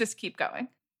let's just keep going.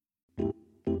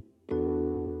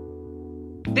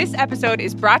 This episode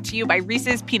is brought to you by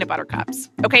Reese's Peanut Butter Cups.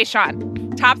 Okay,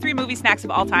 Sean, top 3 movie snacks of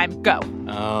all time, go.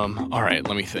 All right,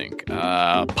 let me think.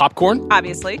 Popcorn?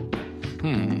 Obviously.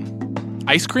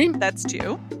 Ice cream? That's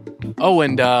 2. Oh,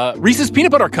 and Reese's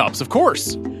Peanut Butter Cups, of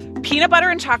course. Peanut butter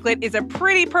and chocolate is a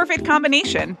pretty perfect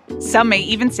combination. Some may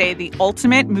even say the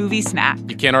ultimate movie snack.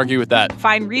 You can't argue with that.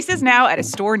 Find Reese's now at a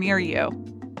store near you.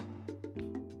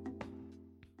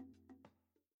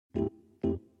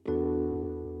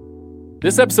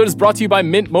 This episode is brought to you by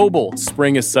Mint Mobile.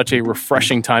 Spring is such a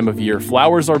refreshing time of year.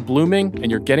 Flowers are blooming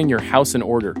and you're getting your house in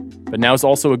order. But now's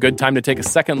also a good time to take a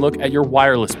second look at your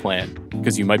wireless plan,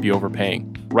 because you might be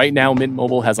overpaying. Right now, Mint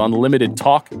Mobile has unlimited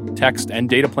talk, text, and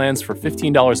data plans for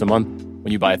 $15 a month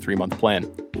when you buy a 3-month plan.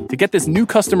 To get this new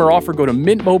customer offer, go to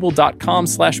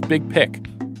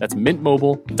mintmobile.com/bigpick. That's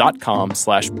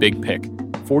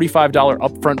mintmobile.com/bigpick. $45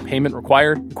 upfront payment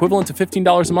required, equivalent to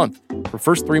 $15 a month. For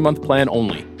first 3-month plan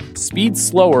only. Speed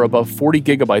slower above 40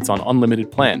 gigabytes on unlimited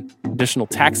plan. Additional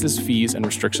taxes, fees, and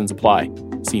restrictions apply.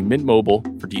 See Mint Mobile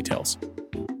for details.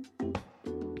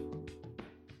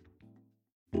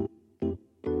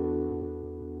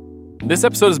 This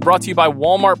episode is brought to you by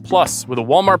Walmart Plus. With a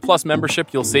Walmart Plus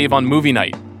membership, you'll save on movie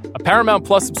night. A Paramount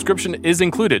Plus subscription is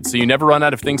included, so you never run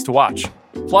out of things to watch.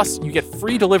 Plus, you get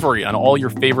free delivery on all your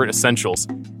favorite essentials.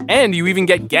 And you even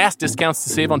get gas discounts to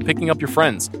save on picking up your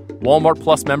friends. Walmart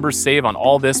Plus members save on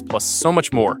all this, plus so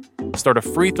much more. Start a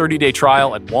free 30-day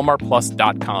trial at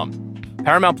walmartplus.com.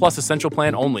 Paramount Plus Essential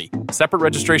Plan only. Separate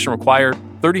registration required.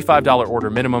 $35 order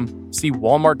minimum. See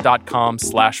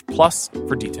walmart.com/plus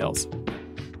for details.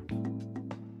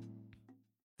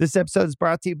 This episode is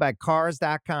brought to you by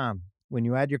Cars.com. When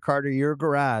you add your car to your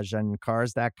garage on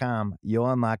Cars.com,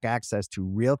 you'll unlock access to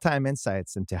real-time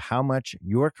insights into how much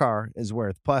your car is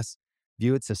worth. Plus,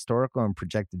 view its historical and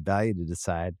projected value to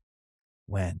decide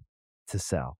when to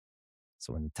sell.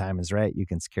 So when the time is right, you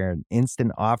can secure an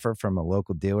instant offer from a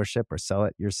local dealership or sell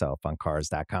it yourself on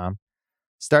Cars.com.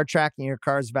 Start tracking your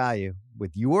car's value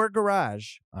with your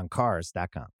garage on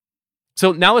Cars.com.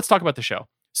 So now let's talk about the show.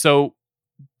 So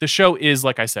the show is,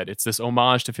 like I said, it's this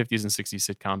homage to 50s and 60s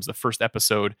sitcoms. The first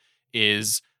episode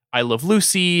is I Love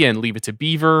Lucy and Leave It to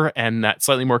Beaver and that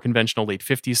slightly more conventional late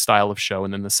 50s style of show.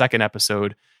 And then the second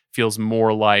episode feels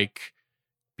more like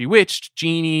Bewitched,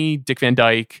 Genie, Dick Van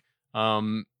Dyke.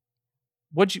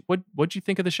 What'd you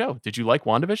think of the show? Did you like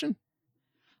WandaVision?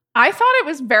 I thought it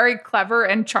was very clever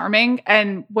and charming,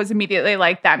 and was immediately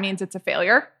like, that means it's a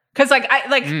failure. Because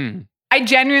I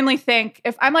genuinely think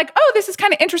if I'm like, oh, this is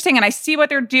kind of interesting, and I see what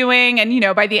they're doing, and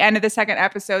by the end of the second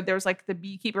episode, there's like the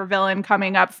beekeeper villain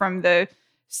coming up from the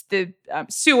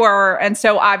sewer, and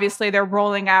so obviously they're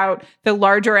rolling out the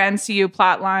larger MCU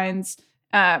plot lines.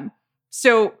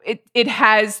 So it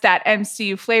has that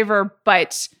MCU flavor,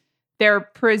 but they're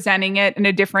presenting it in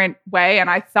a different way, and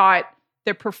I thought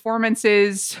the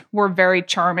performances were very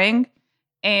charming,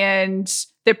 and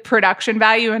the production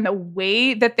value and the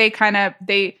way that they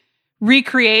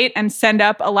recreate and send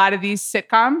up a lot of these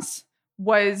sitcoms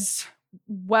was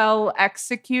well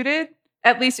executed.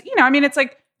 At least, it's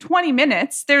like 20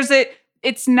 minutes.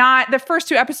 It's not, the first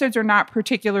 2 episodes are not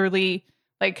particularly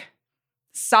like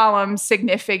solemn,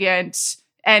 significant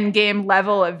endgame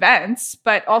level events,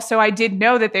 but also I did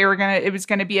know that it was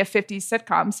going to be a 50s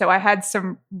sitcom. So I had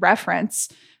some reference,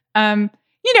 and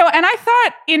I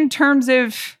thought in terms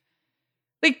of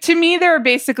like, to me, there are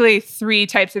basically 3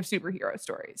 types of superhero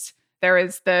stories. There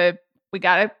is we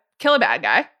got to kill a bad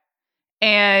guy,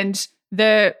 and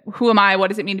who am I? What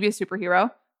does it mean to be a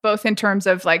superhero? Both in terms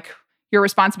of like your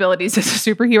responsibilities as a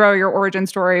superhero, your origin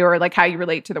story, or like how you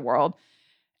relate to the world.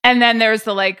 And then there's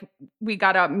we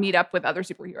got to meet up with other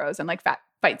superheroes and like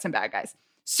fight some bad guys.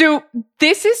 So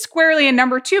this is squarely in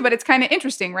number 2, but it's kind of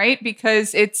interesting, right?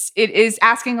 Because it is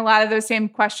asking a lot of those same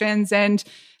questions. And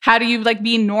how do you like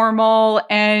be normal?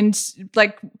 And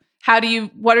like,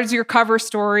 what is your cover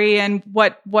story? And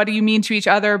what do you mean to each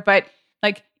other? But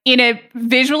like in a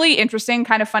visually interesting,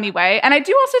 kind of funny way. And I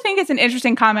do also think it's an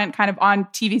interesting comment kind of on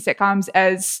TV sitcoms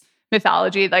as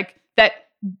mythology, like that.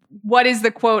 What is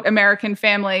the quote American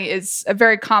family is a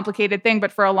very complicated thing,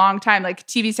 but for a long time, like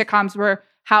TV sitcoms were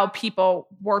how people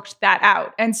worked that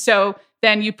out. And so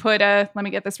then you put let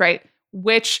me get this right,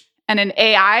 witch and an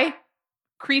AI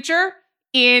creature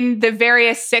in the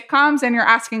various sitcoms, and you're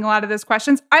asking a lot of those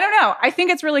questions. I don't know. I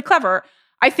think it's really clever.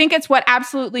 I think it's what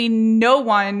absolutely no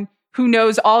one who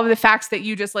knows all of the facts that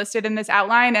you just listed in this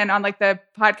outline and on like the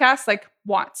podcast, like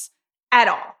wants at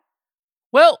all.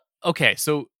 Well, okay.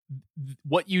 So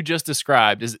what you just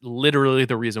described is literally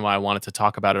the reason why I wanted to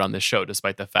talk about it on this show,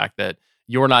 despite the fact that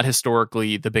you're not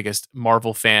historically the biggest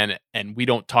Marvel fan, and we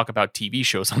don't talk about TV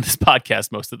shows on this podcast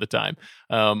most of the time.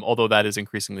 Although that is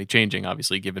increasingly changing,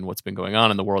 obviously, given what's been going on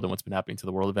in the world and what's been happening to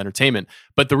the world of entertainment.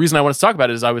 But the reason I wanted to talk about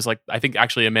it is I was like, I think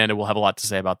actually Amanda will have a lot to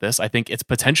say about this. I think it's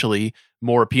potentially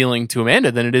more appealing to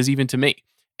Amanda than it is even to me.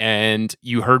 And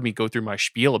you heard me go through my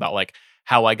spiel about like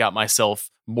how I got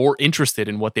myself more interested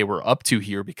in what they were up to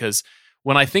here, because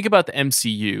when I think about the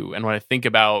MCU and when I think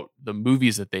about the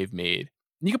movies that they've made,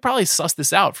 you could probably suss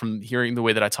this out from hearing the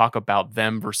way that I talk about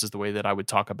them versus the way that I would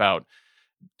talk about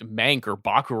Mank or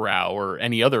Bacurau or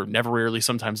any other Never, Rarely,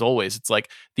 Sometimes, Always. It's like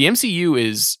the MCU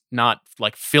is not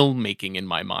like filmmaking in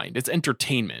my mind. It's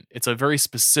entertainment. It's a very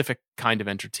specific kind of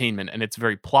entertainment, and it's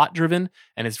very plot driven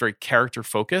and it's very character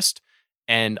focused.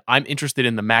 And I'm interested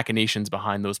in the machinations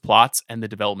behind those plots and the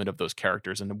development of those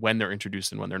characters and when they're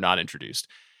introduced and when they're not introduced.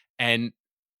 And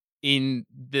in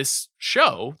this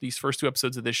show, these first 2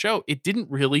 episodes of this show, it didn't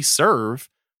really serve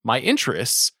my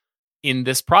interests in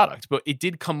this product, but it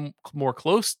did come more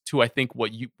close to, I think,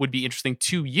 what you would be interesting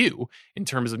to you in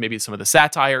terms of maybe some of the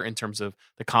satire, in terms of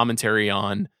the commentary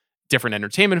on different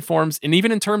entertainment forms, and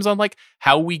even in terms on like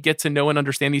how we get to know and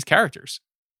understand these characters.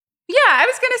 Yeah, I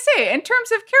was going to say, in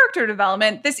terms of character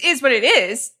development, this is what it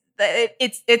is.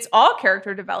 It's all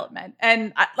character development.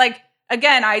 And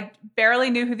again, I barely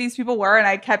knew who these people were, and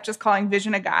I kept just calling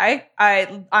Vision a guy.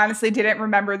 I honestly didn't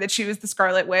remember that she was the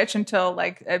Scarlet Witch until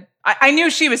I knew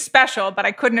she was special, but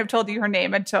I couldn't have told you her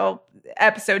name until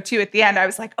episode 2 at the end. I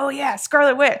was like, oh yeah,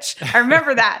 Scarlet Witch. I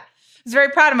remember that. I was very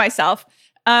proud of myself.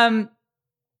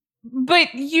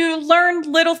 But you learned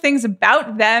little things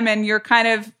about them, and you're kind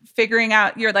of figuring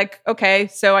out, you're like, okay,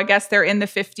 so I guess they're in the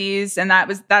 50s, and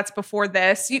that's before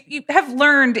this. You have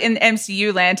learned in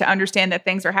MCU land to understand that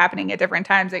things are happening at different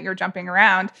times, that you're jumping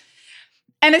around.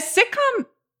 And a sitcom,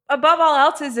 above all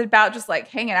else, is about just like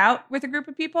hanging out with a group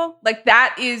of people. Like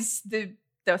that is the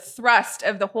thrust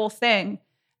of the whole thing.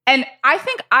 And I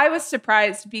think I was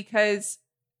surprised because,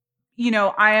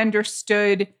 I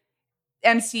understood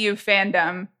MCU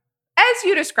fandom as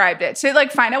you described it, to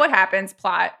like find out what happens,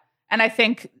 plot. And I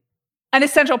think an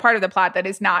essential part of the plot that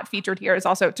is not featured here is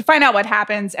also to find out what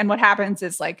happens. And what happens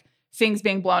is like things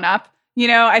being blown up.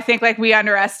 I think like we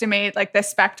underestimate like the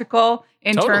spectacle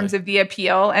in terms of the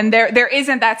appeal. And there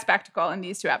isn't that spectacle in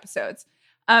these 2 episodes.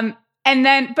 But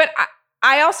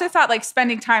I also thought like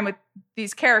spending time with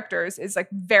these characters is like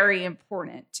very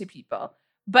important to people.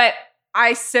 But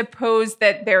I suppose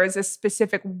that there is a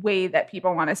specific way that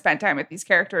people want to spend time with these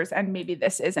characters, and maybe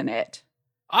this isn't it.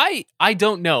 I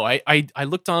don't know. I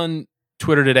looked on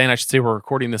Twitter today, and I should say we're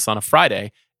recording this on a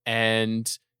Friday, and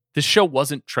the show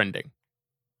wasn't trending,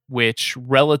 which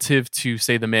relative to,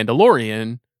 say, The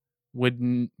Mandalorian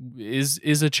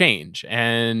is a change.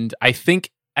 And I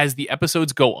think as the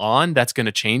episodes go on, that's going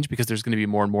to change because there's going to be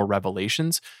more and more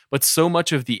revelations. But so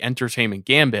much of the entertainment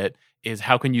gambit is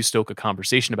how can you stoke a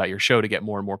conversation about your show to get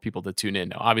more and more people to tune in.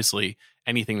 Now, obviously,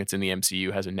 anything that's in the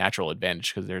MCU has a natural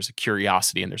advantage because there's a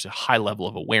curiosity and there's a high level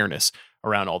of awareness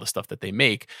around all the stuff that they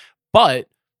make. But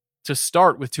to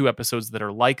start with 2 episodes that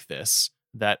are like this,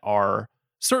 that are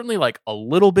certainly like a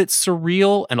little bit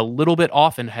surreal and a little bit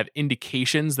off and have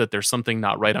indications that there's something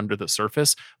not right under the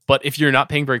surface, but if you're not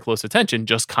paying very close attention,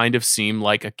 just kind of seem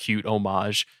like a cute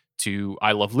homage to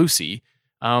I Love Lucy,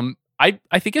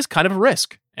 I think is kind of a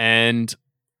risk. And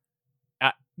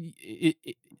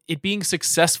it being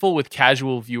successful with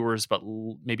casual viewers, but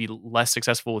maybe less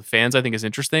successful with fans, I think is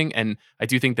interesting. And I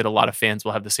do think that a lot of fans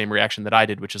will have the same reaction that I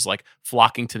did, which is like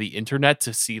flocking to the internet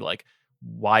to see like,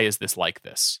 why is this like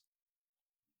this?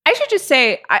 I should just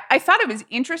say, I thought it was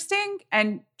interesting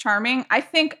and charming. I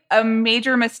think a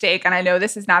major mistake, and I know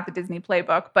this is not the Disney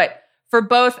playbook, but for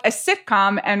both a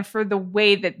sitcom and for the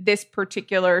way that this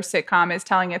particular sitcom is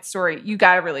telling its story, you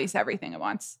got to release everything at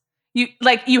once.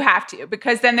 You have to,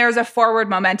 because then there's a forward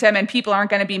momentum and people aren't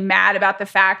going to be mad about the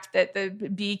fact that the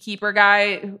beekeeper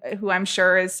guy, who I'm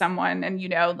sure is someone,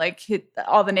 and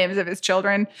all the names of his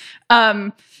children,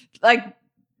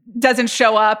 doesn't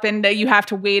show up and you have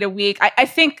to wait a week. I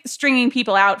think stringing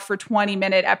people out for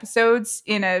 20-minute episodes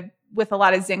with a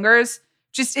lot of zingers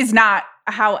just is not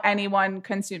how anyone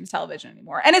consumes television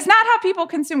anymore. And it's not how people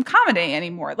consume comedy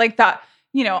anymore. Like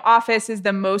Office is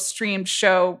the most streamed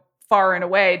show far and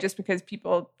away just because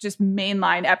people just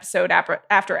mainline episode after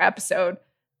episode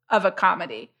of a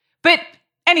comedy. But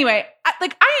anyway,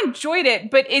 I enjoyed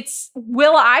it, but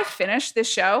will I finish this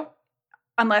show?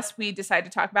 Unless we decide to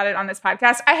talk about it on this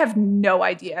podcast, I have no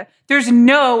idea. There's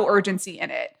no urgency in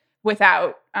it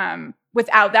without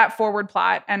that forward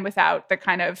plot and without the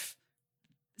kind of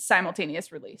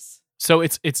simultaneous release. So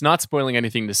it's not spoiling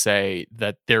anything to say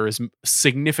that there is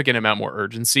significant amount more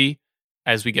urgency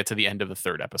as we get to the end of the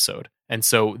third episode. And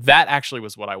so that actually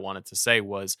was what I wanted to say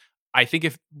was I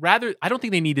don't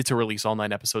think they needed to release all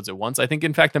 9 episodes at once. I think,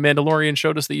 in fact, The Mandalorian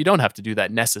showed us that you don't have to do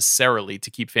that necessarily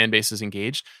to keep fan bases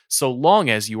engaged, so long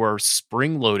as you are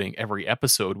spring-loading every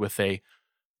episode with a,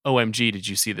 OMG, did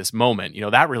you see this moment?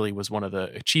 That really was one of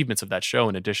the achievements of that show,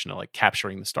 in addition to like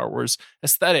capturing the Star Wars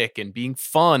aesthetic and being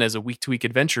fun as a week-to-week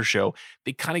adventure show.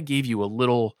 They kind of gave you a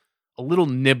little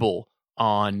nibble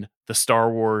on the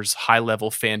Star Wars high-level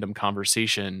fandom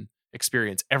conversation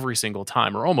experience every single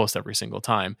time, or almost every single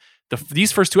time.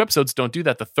 These first 2 episodes don't do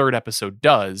that. The third episode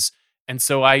does. And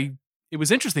so it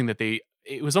was interesting that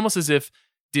it was almost as if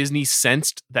Disney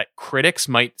sensed that critics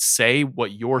might say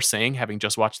what you're saying, having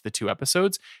just watched the 2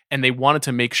 episodes, and they wanted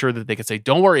to make sure that they could say,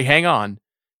 don't worry, hang on.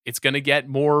 It's going to get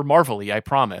more Marvel-y, I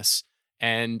promise.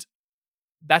 And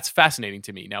that's fascinating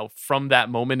to me. Now, from that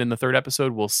moment in the third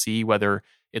episode, we'll see whether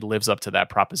it lives up to that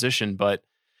proposition. But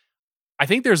I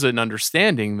think there's an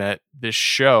understanding that this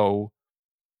show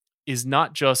is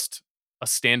not just a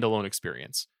standalone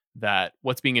experience, that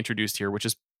what's being introduced here, which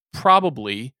is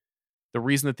probably the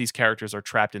reason that these characters are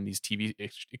trapped in these TV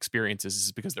experiences,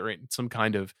 is because they're in some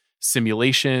kind of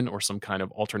simulation or some kind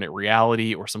of alternate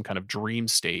reality or some kind of dream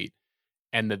state.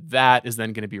 And that is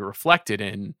then going to be reflected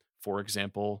in, for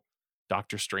example,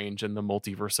 Doctor Strange and the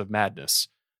Multiverse of Madness,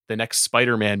 the next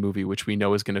Spider-Man movie, which we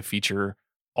know is going to feature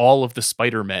all of the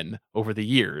Spider-Men over the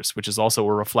years, which is also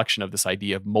a reflection of this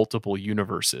idea of multiple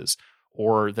universes,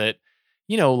 or that,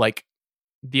 like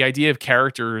the idea of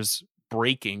characters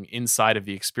breaking inside of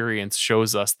the experience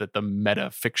shows us that the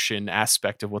metafiction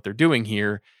aspect of what they're doing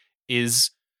here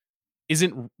isn't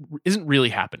really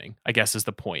happening, I guess, is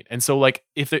the point. And so like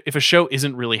if a show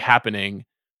isn't really happening,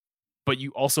 but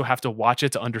you also have to watch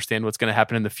it to understand what's going to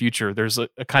happen in the future, there's a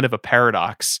kind of a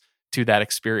paradox to that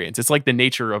experience. It's like the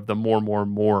nature of the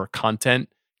more content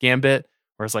gambit,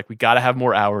 where it's like, we got to have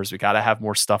more hours, we got to have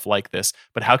more stuff like this,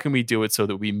 but how can we do it so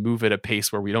that we move at a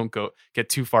pace where we don't get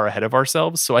too far ahead of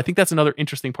ourselves? So I think that's another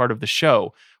interesting part of the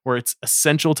show, where it's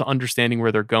essential to understanding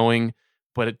where they're going,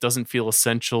 but it doesn't feel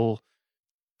essential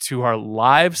to our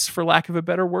lives, for lack of a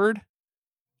better word.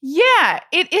 Yeah,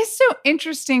 it is so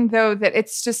interesting though that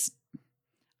it's just,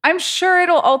 I'm sure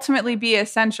it'll ultimately be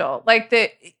essential. Like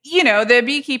the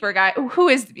beekeeper guy. Who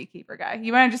is the beekeeper guy?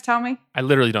 You want to just tell me? I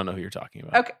literally don't know who you're talking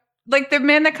about. Okay. Like the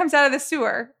man that comes out of the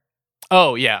sewer.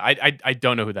 Oh, yeah. I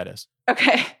don't know who that is.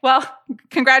 Okay. Well,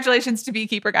 congratulations to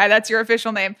beekeeper guy. That's your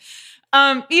official name.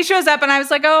 He shows up and I was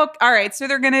like, oh, all right. So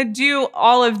they're going to do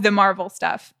all of the Marvel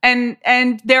stuff. And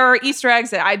there are Easter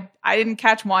eggs that I didn't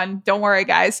catch one. Don't worry,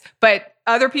 guys. But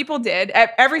other people did.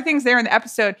 Everything's there in the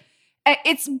episode.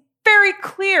 It's very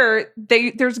clear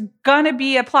there's gonna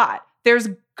be a plot. There's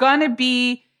gonna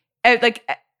be like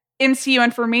MCU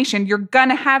information. You're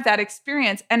gonna have that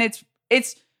experience, and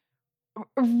it's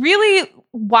really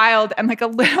wild and like a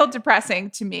little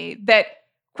depressing to me that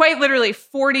quite literally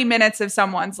 40 minutes of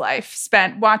someone's life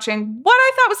spent watching what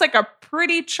I thought was like a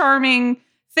pretty charming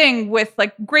thing with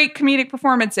like great comedic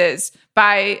performances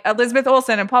by Elizabeth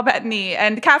Olsen and Paul Bettany,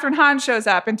 and Catherine Hahn shows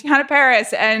up, and Tiana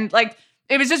Paris, and like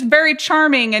it was just very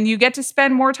charming, and you get to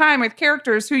spend more time with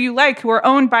characters who you like, who are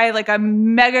owned by like a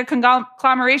mega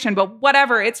conglomeration, but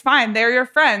whatever, it's fine. They're your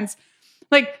friends.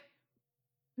 Like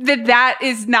that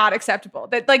is not acceptable.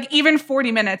 That like even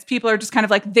 40 minutes, people are just kind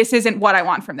of like, this isn't what I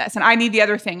want from this. And I need the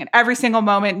other thing. And every single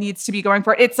moment needs to be going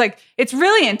for it. It's like, it's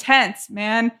really intense,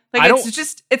 man. Like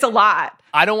it's a lot.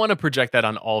 I don't want to project that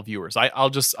on all viewers.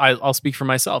 I'll speak for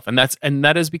myself. And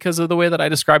that is because of the way that I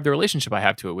describe the relationship I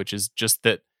have to it, which is just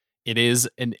that it is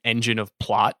an engine of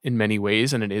plot in many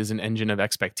ways, and it is an engine of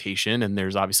expectation. And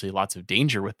there's obviously lots of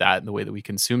danger with that in the way that we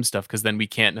consume stuff, because then we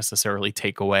can't necessarily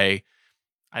take away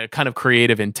a kind of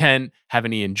creative intent, have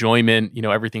any enjoyment.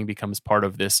 Everything becomes part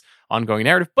of this ongoing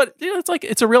narrative. But it's like,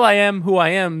 it's a real I am who I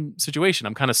am situation.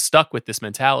 I'm kind of stuck with this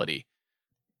mentality.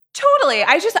 Totally.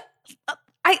 I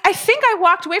think I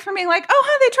walked away from being like,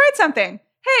 oh, they tried something.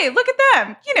 Hey, look at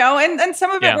them, and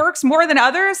some of it works more than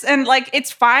others. And like,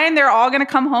 it's fine. They're all going to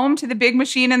come home to the big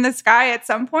machine in the sky at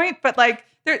some point, but like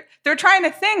they're trying a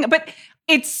thing, but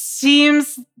it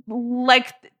seems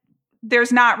like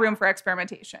there's not room for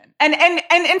experimentation. And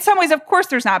in some ways, of course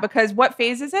there's not, because what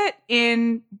phase is it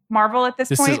in Marvel at this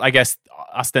point? This is, I guess,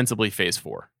 ostensibly phase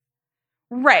 4.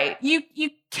 Right. You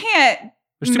can't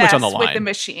There's too much on the line with the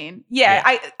machine.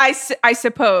 Yeah. I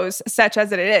suppose, such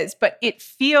as it is, but it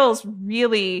feels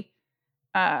really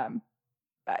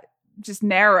just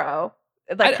narrow,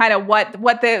 like kind of what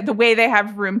the way they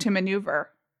have room to maneuver.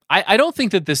 I don't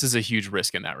think that this is a huge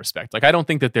risk in that respect. Like, I don't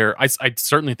think that I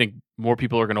certainly think more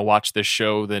people are going to watch this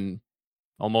show than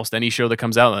almost any show that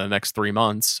comes out in the next 3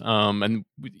 months. And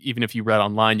even if you read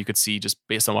online, you could see just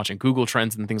based on watching Google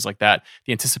Trends and things like that,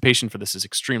 the anticipation for this is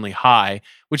extremely high,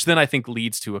 which then I think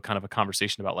leads to a kind of a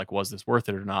conversation about like, was this worth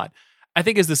it or not? I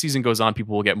think as the season goes on,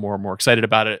 people will get more and more excited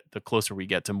about it. The closer we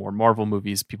get to more Marvel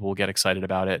movies, people will get excited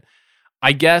about it.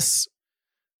 I guess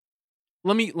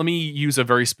let me use a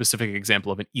very specific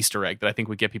example of an Easter egg that I think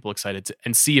would get people excited to,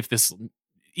 and see if this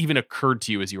even occurred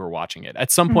to you as you were watching it.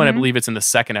 At some point, I believe it's in the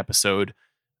second episode,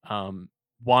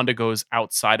 Wanda goes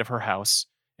outside of her house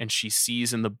and she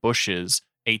sees in the bushes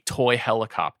a toy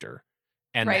helicopter.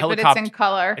 And the helicopter, but it's in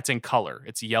color. It's in color.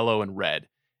 It's yellow and red.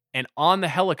 And on the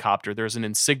helicopter, there's an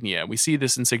insignia. We see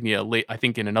this insignia late, I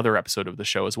think, in another episode of the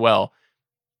show as well.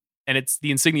 And it's the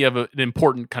insignia of an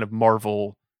important kind of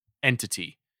Marvel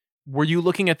entity. Were you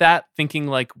looking at that thinking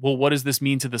like, well, what does this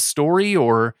mean to the story?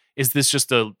 Or is this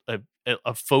just a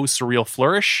faux surreal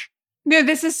flourish? No,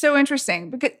 this is so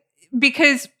interesting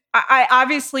because I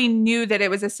obviously knew that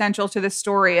it was essential to the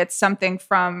story. It's something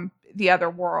from the other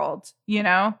world, you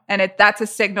know? And that's a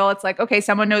signal. It's like, okay,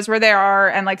 someone knows where they are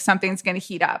and like something's going to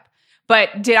heat up.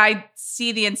 But did I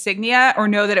see the insignia or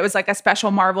know that it was like a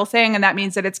special Marvel thing? And that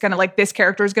means that it's going to like, this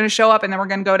character is going to show up and then we're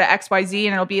going to go to XYZ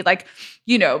and it'll be like,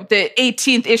 you know, the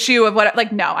 18th issue of what,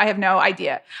 like, no, I have no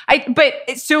idea.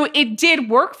 So it did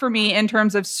work for me in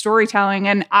terms of storytelling.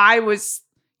 And I was,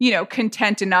 you know,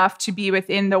 content enough to be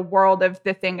within the world of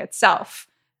the thing itself.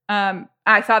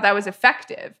 I thought that was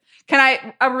effective.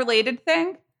 A related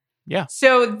thing? Yeah.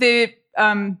 So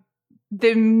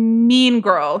the mean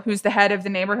girl who's the head of the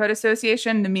neighborhood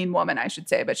association, the mean woman, I should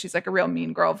say, but she's like a real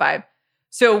mean girl vibe.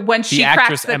 So when she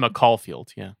actress Emma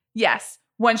Caulfield, yeah. Yes.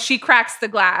 When she cracks the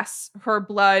glass, her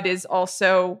blood is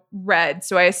also red.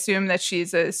 So I assume that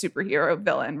she's a superhero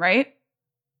villain, right?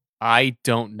 I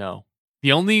don't know.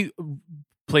 The only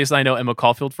place I know Emma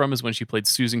Caulfield from is when she played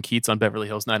Susan Keats on Beverly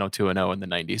Hills 90210 in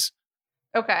the 90s.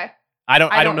 Okay. I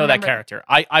don't know that character.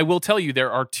 I will tell you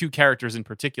there are two characters in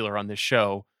particular on this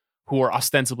show who are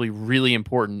ostensibly really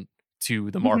important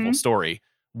to the Marvel story.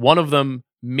 One of them,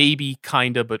 maybe,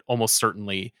 kinda, but almost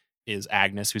certainly, is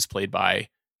Agnes, who's played by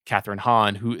Kathryn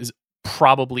Hahn, who is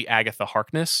probably Agatha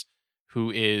Harkness,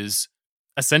 who is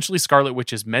essentially Scarlet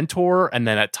Witch's mentor, and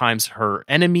then at times her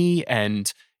enemy,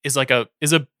 and is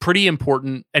a pretty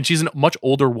important. And she's a much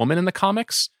older woman in the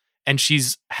comics, and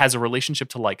has a relationship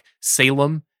to like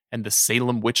Salem and the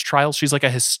Salem witch trials. She's like a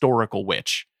historical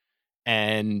witch,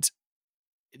 and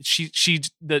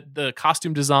the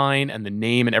costume design and the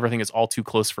name and everything is all too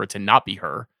close for it to not be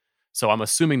her. So I'm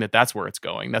assuming that that's where it's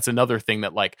going. That's another thing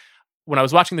that, like, when I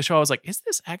was watching the show, I was like, is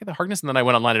this Agatha Harkness? And then I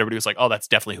went online and everybody was like, oh, that's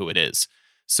definitely who it is.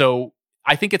 So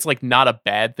I think it's like not a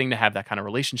bad thing to have that kind of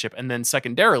relationship. And then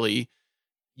secondarily,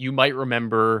 you might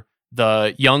remember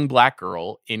the young black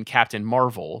girl in Captain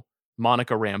Marvel,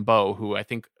 Monica Rambeau, who I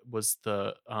think was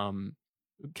the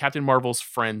Captain Marvel's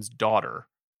friend's daughter.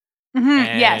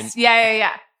 Yes.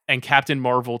 Yeah. And Captain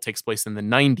Marvel takes place in the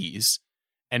 90s,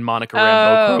 and Monica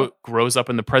Rambeau grows up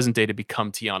in the present day to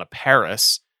become Tiana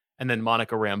Paris. And then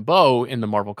Monica Rambeau in the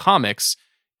Marvel comics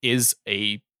is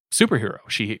a superhero.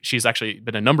 She's actually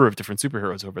been a number of different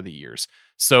superheroes over the years.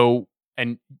 So,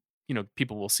 and you know,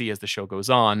 people will see as the show goes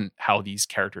on how these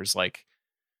characters like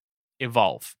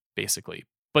evolve, basically.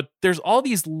 But there's all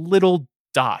these little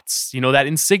dots. You know, that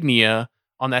insignia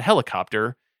on that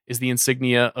helicopter is the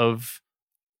insignia of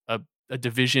a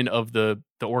division of the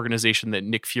organization that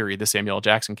Nick Fury, the Samuel L.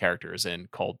 Jackson character, is in,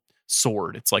 called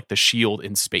SWORD. It's like the shield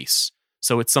in space.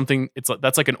 So it's something,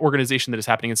 that's like an organization that is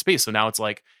happening in space. So now it's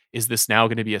like, is this now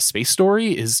going to be a space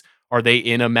story? Are they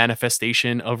in a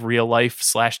manifestation of real life /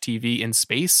 TV in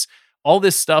space? All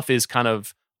this stuff is kind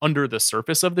of under the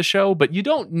surface of the show, but you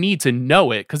don't need to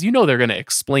know it because you know they're going to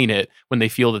explain it when they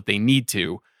feel that they need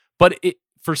to. But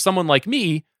for someone like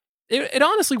me, it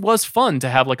honestly was fun to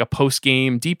have like a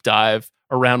post-game deep dive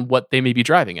around what they may be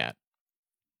driving at.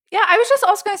 Yeah, I was just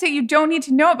also going to say you don't need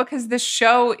to know it because the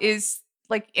show is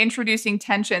like introducing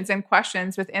tensions and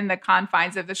questions within the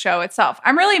confines of the show itself.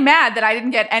 I'm really mad that I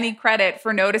didn't get any credit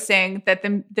for noticing that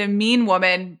the mean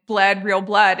woman bled real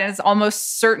blood and is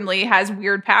almost certainly has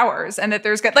weird powers, and that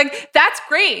there's like, that's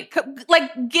great.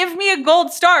 Like, give me a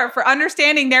gold star for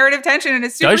understanding narrative tension in a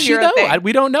superhero Does she though? thing.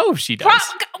 We don't know if she does.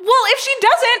 Well, if she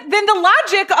doesn't, then the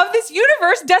logic of this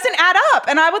universe doesn't add up,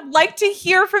 and I would like to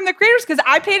hear from the creators because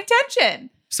I paid attention.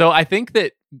 So I think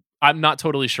that I'm not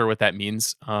totally sure what that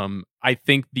means. I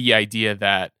think the idea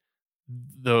that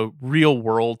the real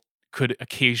world could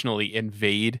occasionally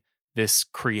invade this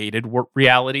created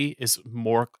reality is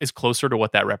closer to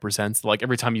what that represents. Like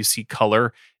every time you see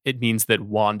color, it means that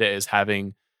Wanda is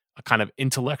having a kind of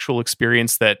intellectual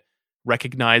experience that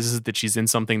recognizes that she's in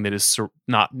something that is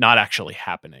not actually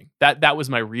happening. That was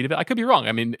my read of it. I could be wrong.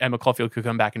 I mean, Emma Caulfield could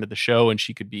come back into the show and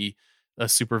she could be a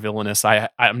super villainous.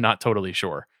 I'm not totally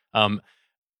sure.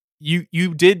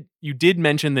 You did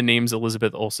mention the names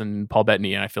Elizabeth Olsen and Paul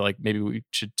Bettany, and I feel like maybe we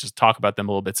should just talk about them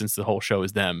a little bit since the whole show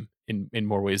is them in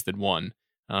more ways than one.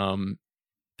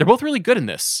 They're both really good in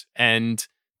this, and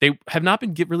they have not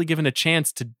been really given a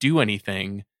chance to do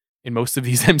anything in most of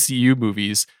these MCU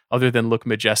movies other than look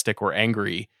majestic or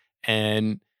angry.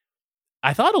 And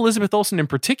I thought Elizabeth Olsen in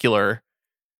particular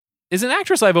is an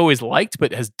actress I've always liked,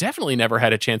 but has definitely never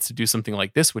had a chance to do something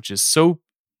like this, which is so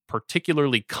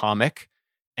particularly comic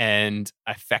and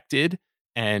affected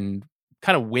and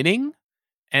kind of winning.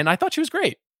 And I thought she was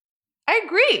great. I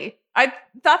agree. I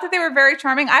thought that they were very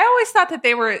charming. I always thought that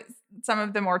they were some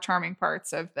of the more charming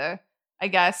parts of the, I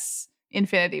guess,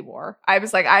 Infinity War. I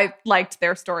was like, I liked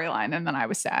their storyline, and then I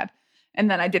was sad, and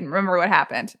then I didn't remember what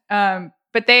happened.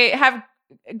 But they have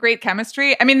great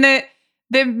chemistry. I mean, the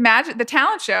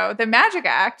talent show, the Magic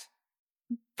Act,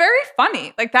 very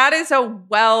funny. Like that is a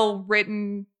well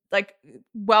written, like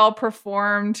well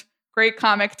performed, great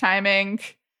comic timing.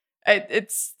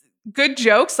 It's good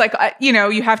jokes. Like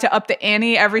you have to up the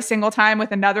ante every single time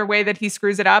with another way that he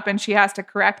screws it up, and she has to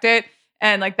correct it.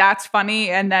 And like, that's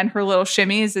funny. And then her little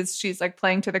shimmies as she's like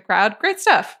playing to the crowd. Great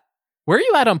stuff. Where are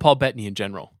you at on Paul Bettany in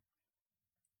general?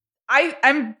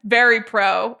 I'm very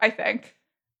pro, I think.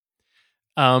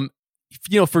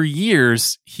 For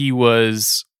years, he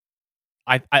was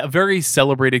a very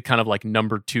celebrated kind of like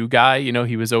number 2 guy.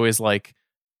 He was always like,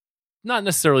 not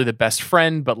necessarily the best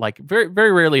friend, but like very,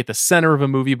 very rarely at the center of a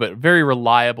movie, but very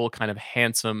reliable, kind of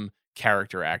handsome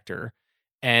character actor.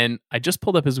 And I just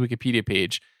pulled up his Wikipedia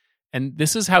page. And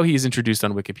this is how he is introduced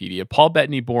on Wikipedia. Paul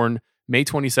Bettany, born May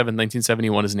 27,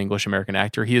 1971, is an English-American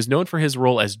actor. He is known for his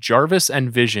role as Jarvis and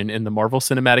Vision in the Marvel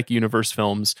Cinematic Universe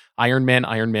films Iron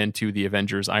Man 2, The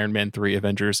Avengers, Iron Man 3,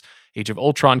 Avengers, Age of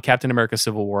Ultron, Captain America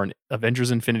Civil War, and Avengers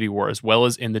Infinity War, as well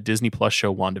as in the Disney Plus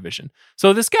show WandaVision.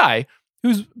 So this guy,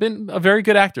 who's been a very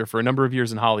good actor for a number of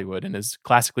years in Hollywood and is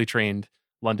classically trained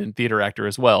London theater actor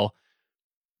as well,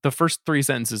 the first 3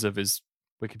 sentences of his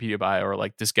Wikipedia bio are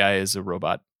like, this guy is a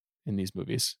robot in these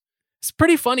movies. It's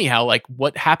pretty funny how like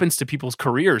what happens to people's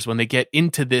careers when they get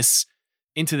into this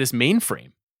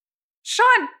mainframe.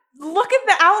 Sean, look at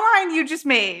the outline you just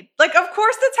made. Like, of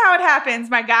course that's how it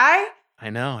happens, my guy. I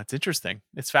know, it's interesting.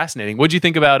 It's fascinating. What'd you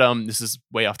think about this is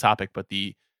way off topic, but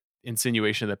the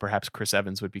insinuation that perhaps Chris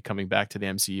Evans would be coming back to the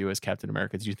MCU as Captain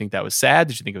America? Did you think that was sad?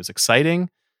 Did you think it was exciting?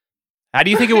 How do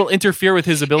you think it will interfere with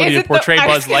his ability to portray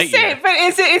Buzz Lightyear? But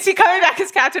is he coming back as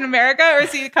Captain America, or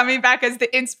is he coming back as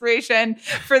the inspiration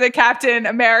for the Captain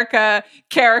America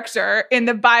character in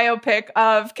the biopic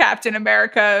of Captain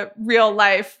America, real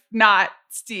life, not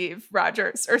Steve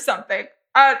Rogers or something?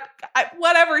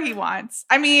 Whatever he wants.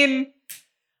 I mean,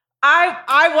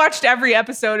 I watched every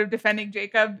episode of Defending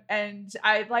Jacob, and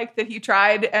I like that he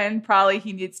tried, and probably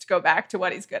he needs to go back to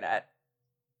what he's good at.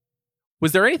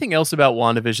 Was there anything else about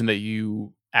WandaVision that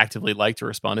you actively liked or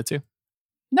responded to?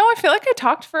 No, I feel like I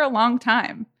talked for a long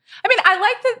time. I mean,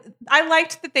 I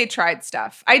liked that they tried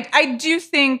stuff. I do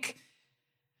think,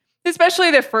 especially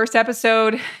the first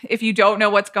episode, if you don't know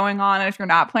what's going on and if you're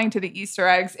not playing to the Easter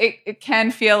eggs, it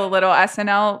can feel a little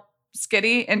SNL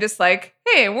skitty and just like,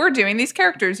 hey, we're doing these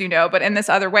characters, but in this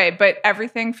other way. But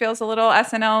everything feels a little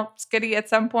SNL skitty at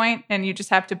some point, and you just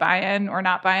have to buy in or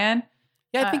not buy in.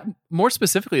 Yeah, I think more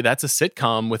specifically, that's a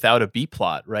sitcom without a B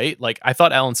plot, right? Like, I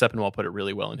thought Alan Sepinwall put it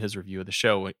really well in his review of the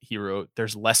show. He wrote,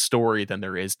 "There's less story than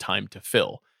there is time to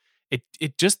fill."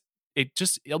 It just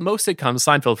most sitcoms,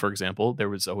 Seinfeld, for example, there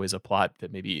was always a plot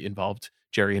that maybe involved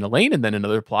Jerry and Elaine, and then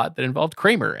another plot that involved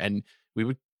Kramer, and we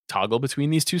would toggle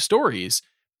between these two stories.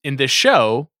 In this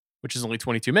show, which is only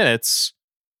 22 minutes,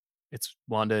 it's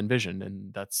Wanda and Vision,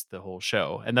 and that's the whole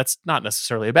show. And that's not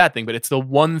necessarily a bad thing, but it's the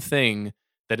one thing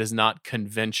that is not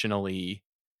conventionally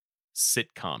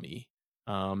sitcom-y.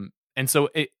 And so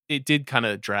it did kind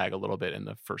of drag a little bit in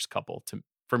the first couple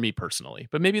for me personally.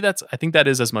 But maybe I think that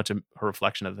is as much a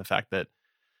reflection of the fact that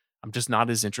I'm just not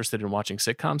as interested in watching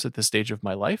sitcoms at this stage of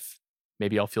my life.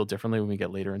 Maybe I'll feel differently when we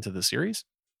get later into the series.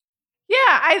 Yeah,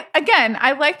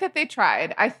 I like that they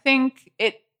tried. I think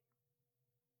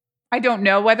I don't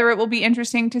know whether it will be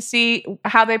interesting to see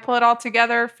how they pull it all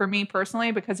together for me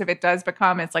personally, because if it does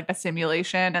become, it's like a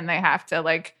simulation and they have to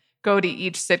like go to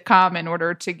each sitcom in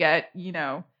order to get,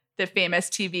 the famous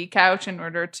TV couch in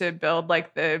order to build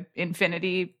like the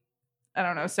infinity I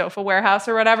don't know, sofa warehouse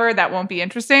or whatever, that won't be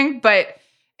interesting. But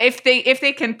if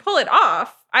they can pull it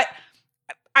off,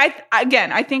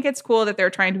 I think it's cool that they're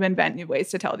trying to invent new ways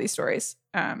to tell these stories.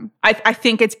 I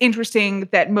think it's interesting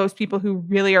that most people who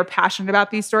really are passionate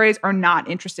about these stories are not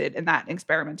interested in that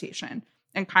experimentation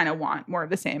and kind of want more of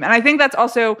the same. And I think that's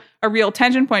also a real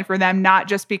tension point for them, not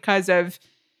just because of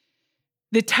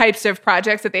the types of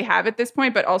projects that they have at this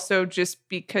point, but also just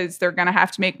because they're going to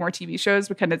have to make more TV shows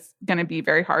because it's going to be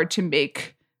very hard to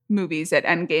make movies at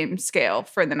Endgame scale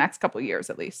for the next couple of years,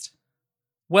 at least.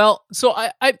 Well, so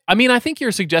I mean, I think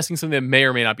you're suggesting something that may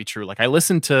or may not be true. Like I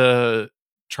listened to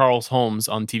Charles Holmes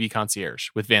on TV Concierge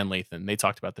with Van Lathan. They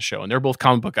talked about the show, and they're both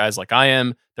comic book guys like I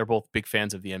am. They're both big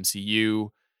fans of the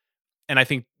MCU. And I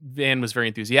think Van was very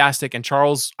enthusiastic, and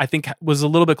Charles, I think, was a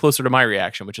little bit closer to my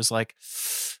reaction, which is like,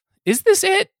 is this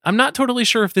it? I'm not totally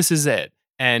sure if this is it.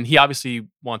 And he obviously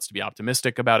wants to be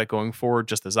optimistic about it going forward,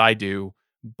 just as I do.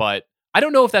 But I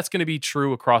don't know if that's going to be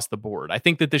true across the board. I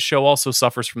think that this show also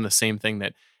suffers from the same thing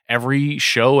that every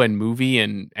show and movie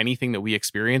and anything that we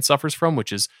experience suffers from,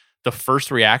 which is the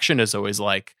first reaction is always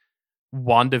like,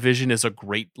 WandaVision is a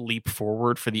great leap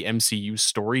forward for the MCU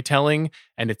storytelling,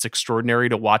 and it's extraordinary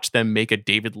to watch them make a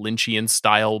David Lynchian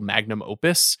style magnum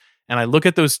opus. And I look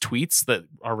at those tweets that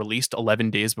are released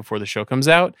 11 days before the show comes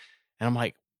out, and I'm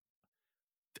like,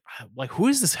 who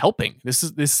is this helping? This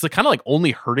is kind of like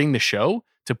only hurting the show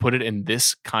to put it in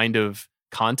this kind of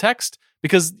context,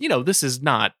 because this is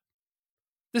not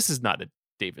a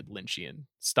David Lynchian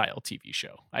style TV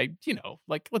show.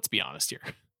 Let's be honest here.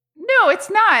 No, it's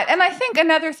not. And I think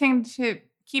another thing to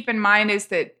keep in mind is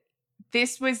that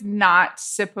this was not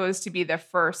supposed to be the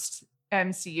first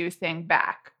MCU thing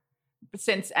back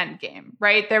since Endgame,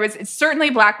 right? There was certainly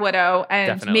Black Widow and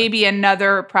Definitely. Maybe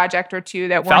another project or two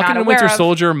that we're Falcon not and aware Winter of.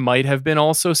 Soldier might have been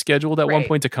also scheduled at one Right.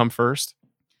 point to come first.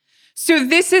 So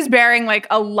this is bearing like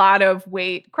a lot of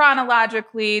weight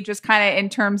chronologically, just kind of in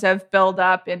terms of build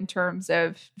up, in terms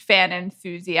of fan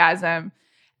enthusiasm.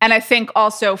 And I think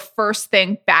also first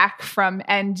thing back from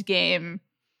Endgame,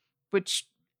 which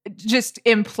just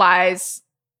implies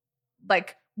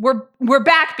like we're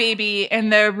back, baby, in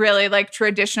the really like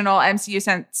traditional MCU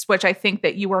sense, which I think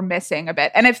that you were missing a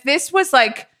bit. And if this was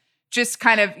like just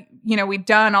kind of, we'd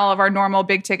done all of our normal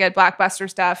big ticket blockbuster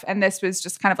stuff, and this was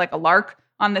just kind of like a lark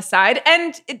on the side,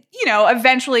 and it,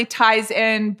 eventually ties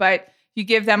in, but you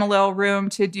give them a little room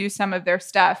to do some of their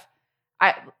stuff,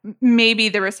 maybe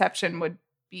the reception would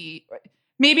be,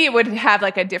 maybe it would have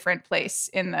like a different place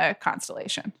in the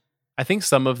constellation. I think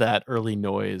some of that early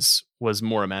noise was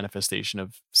more a manifestation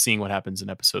of seeing what happens in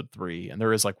episode 3. And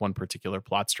there is like one particular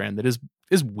plot strand that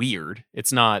is weird.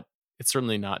 It's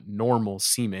certainly not normal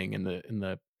seeming in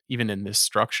the even in this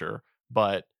structure,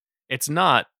 but it's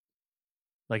not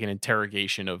like an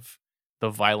interrogation of the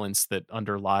violence that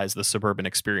underlies the suburban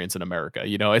experience in America.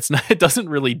 It doesn't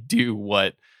really do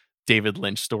what David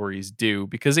Lynch stories do,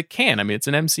 because it can. I mean, it's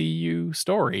an MCU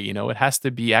story. It has to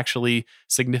be actually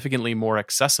significantly more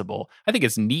accessible. I think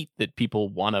it's neat that people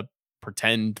want to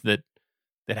pretend that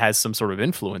has some sort of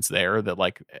influence there, that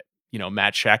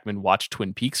Matt Shackman watched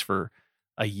Twin Peaks for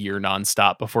a year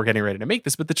nonstop before getting ready to make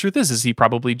this. But the truth is he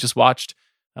probably just watched,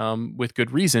 with good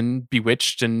reason,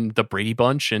 Bewitched and The Brady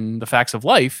Bunch and The Facts of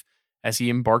Life as he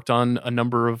embarked on a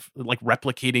number of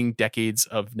replicating decades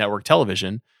of network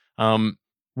television.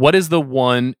 What is the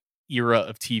one era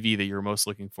of TV that you're most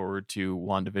looking forward to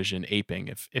WandaVision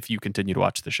aping if you continue to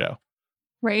watch the show?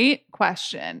 Great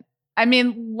question. I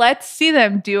mean, let's see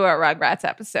them do a Rugrats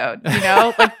episode,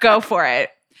 go for it.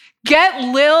 Get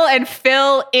Lil and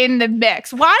Phil in the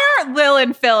mix. Why aren't Lil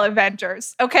and Phil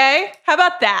Avengers? Okay. How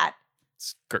about that?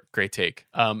 It's great take.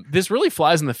 This really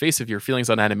flies in the face of your feelings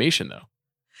on animation, though.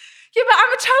 Yeah, but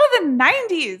I'm a child of the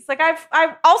 90s. Like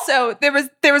I've also, there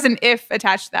was an if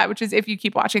attached to that, which is if you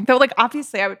keep watching. Though, like,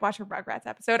 obviously I would watch a Rugrats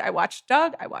episode. I watched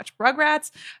Doug. I watched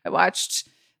Rugrats. I watched,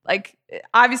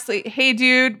 obviously, Hey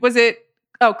Dude, was it?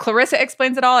 Oh, Clarissa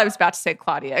Explains It All. I was about to say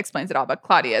Claudia Explains It All, but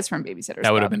Claudia is from Babysitter's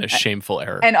That would Club. have been a shameful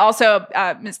error. And also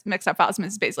Mixed Up Files,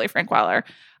 Mrs. Baisley, Frank Weiler.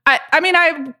 I mean,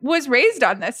 I was raised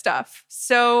on this stuff.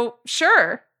 So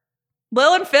sure.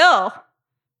 Lil and Phil.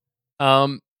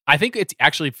 I think it's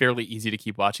actually fairly easy to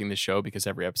keep watching this show because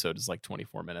every episode is like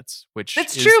 24 minutes, which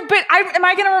That's is true, but am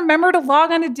I going to remember to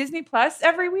log on to Disney Plus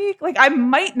every week? Like, I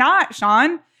might not,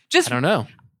 Sean. I don't know.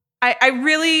 I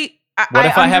really... What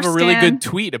if I have a really understand- good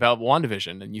tweet about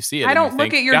WandaVision and you see it? I and don't you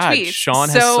look think, at your God, tweets, Sean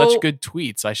has so such good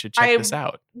tweets. I should check this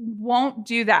out. Won't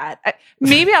do that.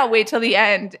 Maybe I'll wait till the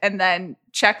end and then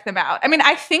check them out. I mean,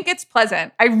 I think it's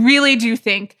pleasant. I really do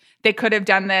think they could have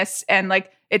done this, and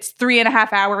it's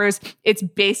 3.5 hours. It's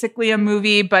basically a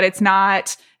movie, but it's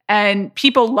not. And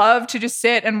people love to just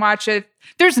sit and watch it.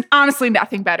 There's honestly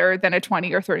nothing better than a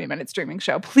 20 or 30 minute streaming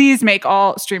show. Please make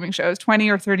all streaming shows 20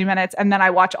 or 30 minutes, and then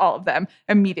I watch all of them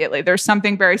immediately. There's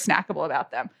something very snackable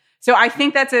about them. So I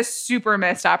think that's a super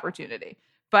missed opportunity.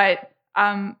 But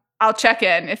I'll check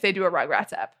in if they do a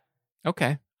Rugrats ep.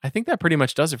 Okay. I think that pretty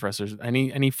much does it for us. There's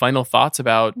any final thoughts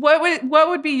about what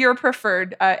would be your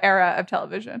preferred era of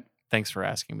television? Thanks for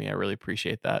asking me. I really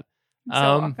appreciate that. You're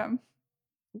so welcome.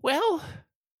 Well,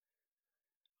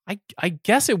 I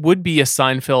guess it would be a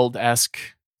Seinfeld-esque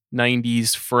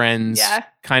 90s Friends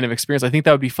kind of experience. I think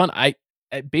that would be fun.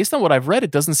 Based on what I've read,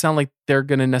 it doesn't sound like they're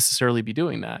going to necessarily be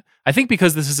doing that. I think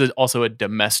because this is also a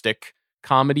domestic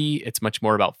comedy, it's much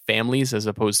more about families as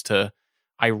opposed to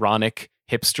ironic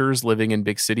hipsters living in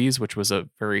big cities, which was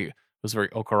very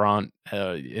au courant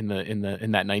in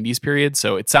that 90s period.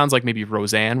 So it sounds like maybe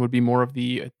Roseanne would be more of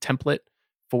the template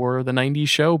for the 90s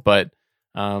show, but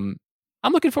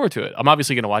I'm looking forward to it. I'm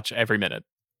obviously going to watch every minute.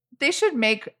 They should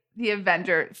make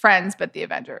the Friends, but the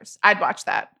Avengers. I'd watch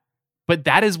that. But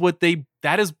that is what the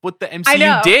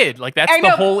MCU did. Like that's the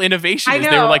whole innovation. They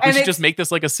were like, we should just make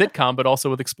this like a sitcom, but also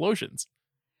with explosions.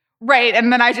 Right.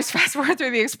 And then I just fast forward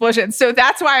through the explosions. So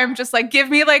that's why I'm just like, give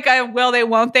me like a will they,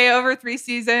 won't they over 3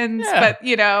 seasons. Yeah. But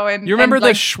and you remember and the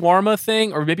like, shawarma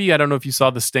thing? Or maybe I don't know if you saw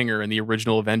the stinger in the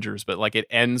original Avengers, but like it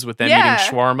ends with them eating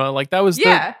shawarma. Like that was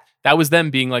that was them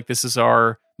being like, this is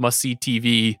our must-see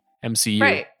TV MCU.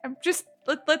 Right.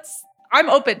 I'm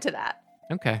open to that.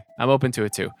 Okay. I'm open to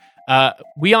it too.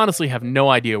 We honestly have no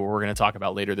idea what we're going to talk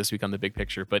about later this week on The Big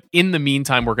Picture, but in the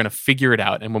meantime, we're going to figure it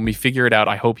out. And when we figure it out,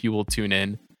 I hope you will tune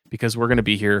in because we're going to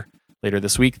be here later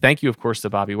this week. Thank you, of course, to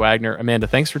Bobby Wagner. Amanda,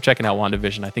 thanks for checking out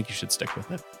WandaVision. I think you should stick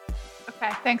with it. Okay.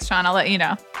 Thanks, Sean. I'll let you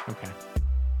know. Okay.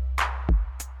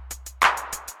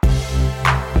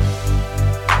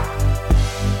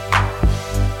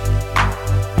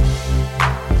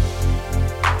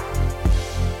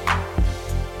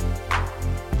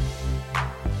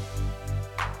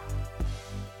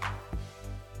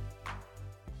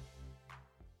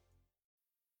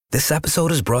 This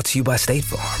episode is brought to you by State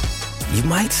Farm. You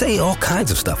might say all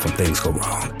kinds of stuff when things go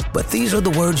wrong, but these are the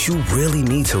words you really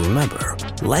need to remember.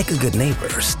 Like a good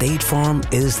neighbor, State Farm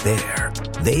is there.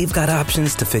 They've got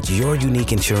options to fit your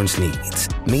unique insurance needs,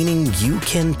 meaning you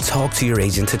can talk to your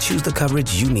agent to choose the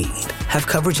coverage you need, have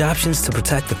coverage options to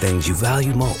protect the things you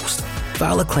value most,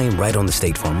 file a claim right on the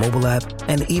State Farm mobile app,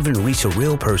 and even reach a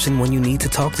real person when you need to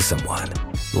talk to someone.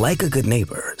 Like a good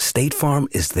neighbor, State Farm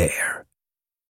is there.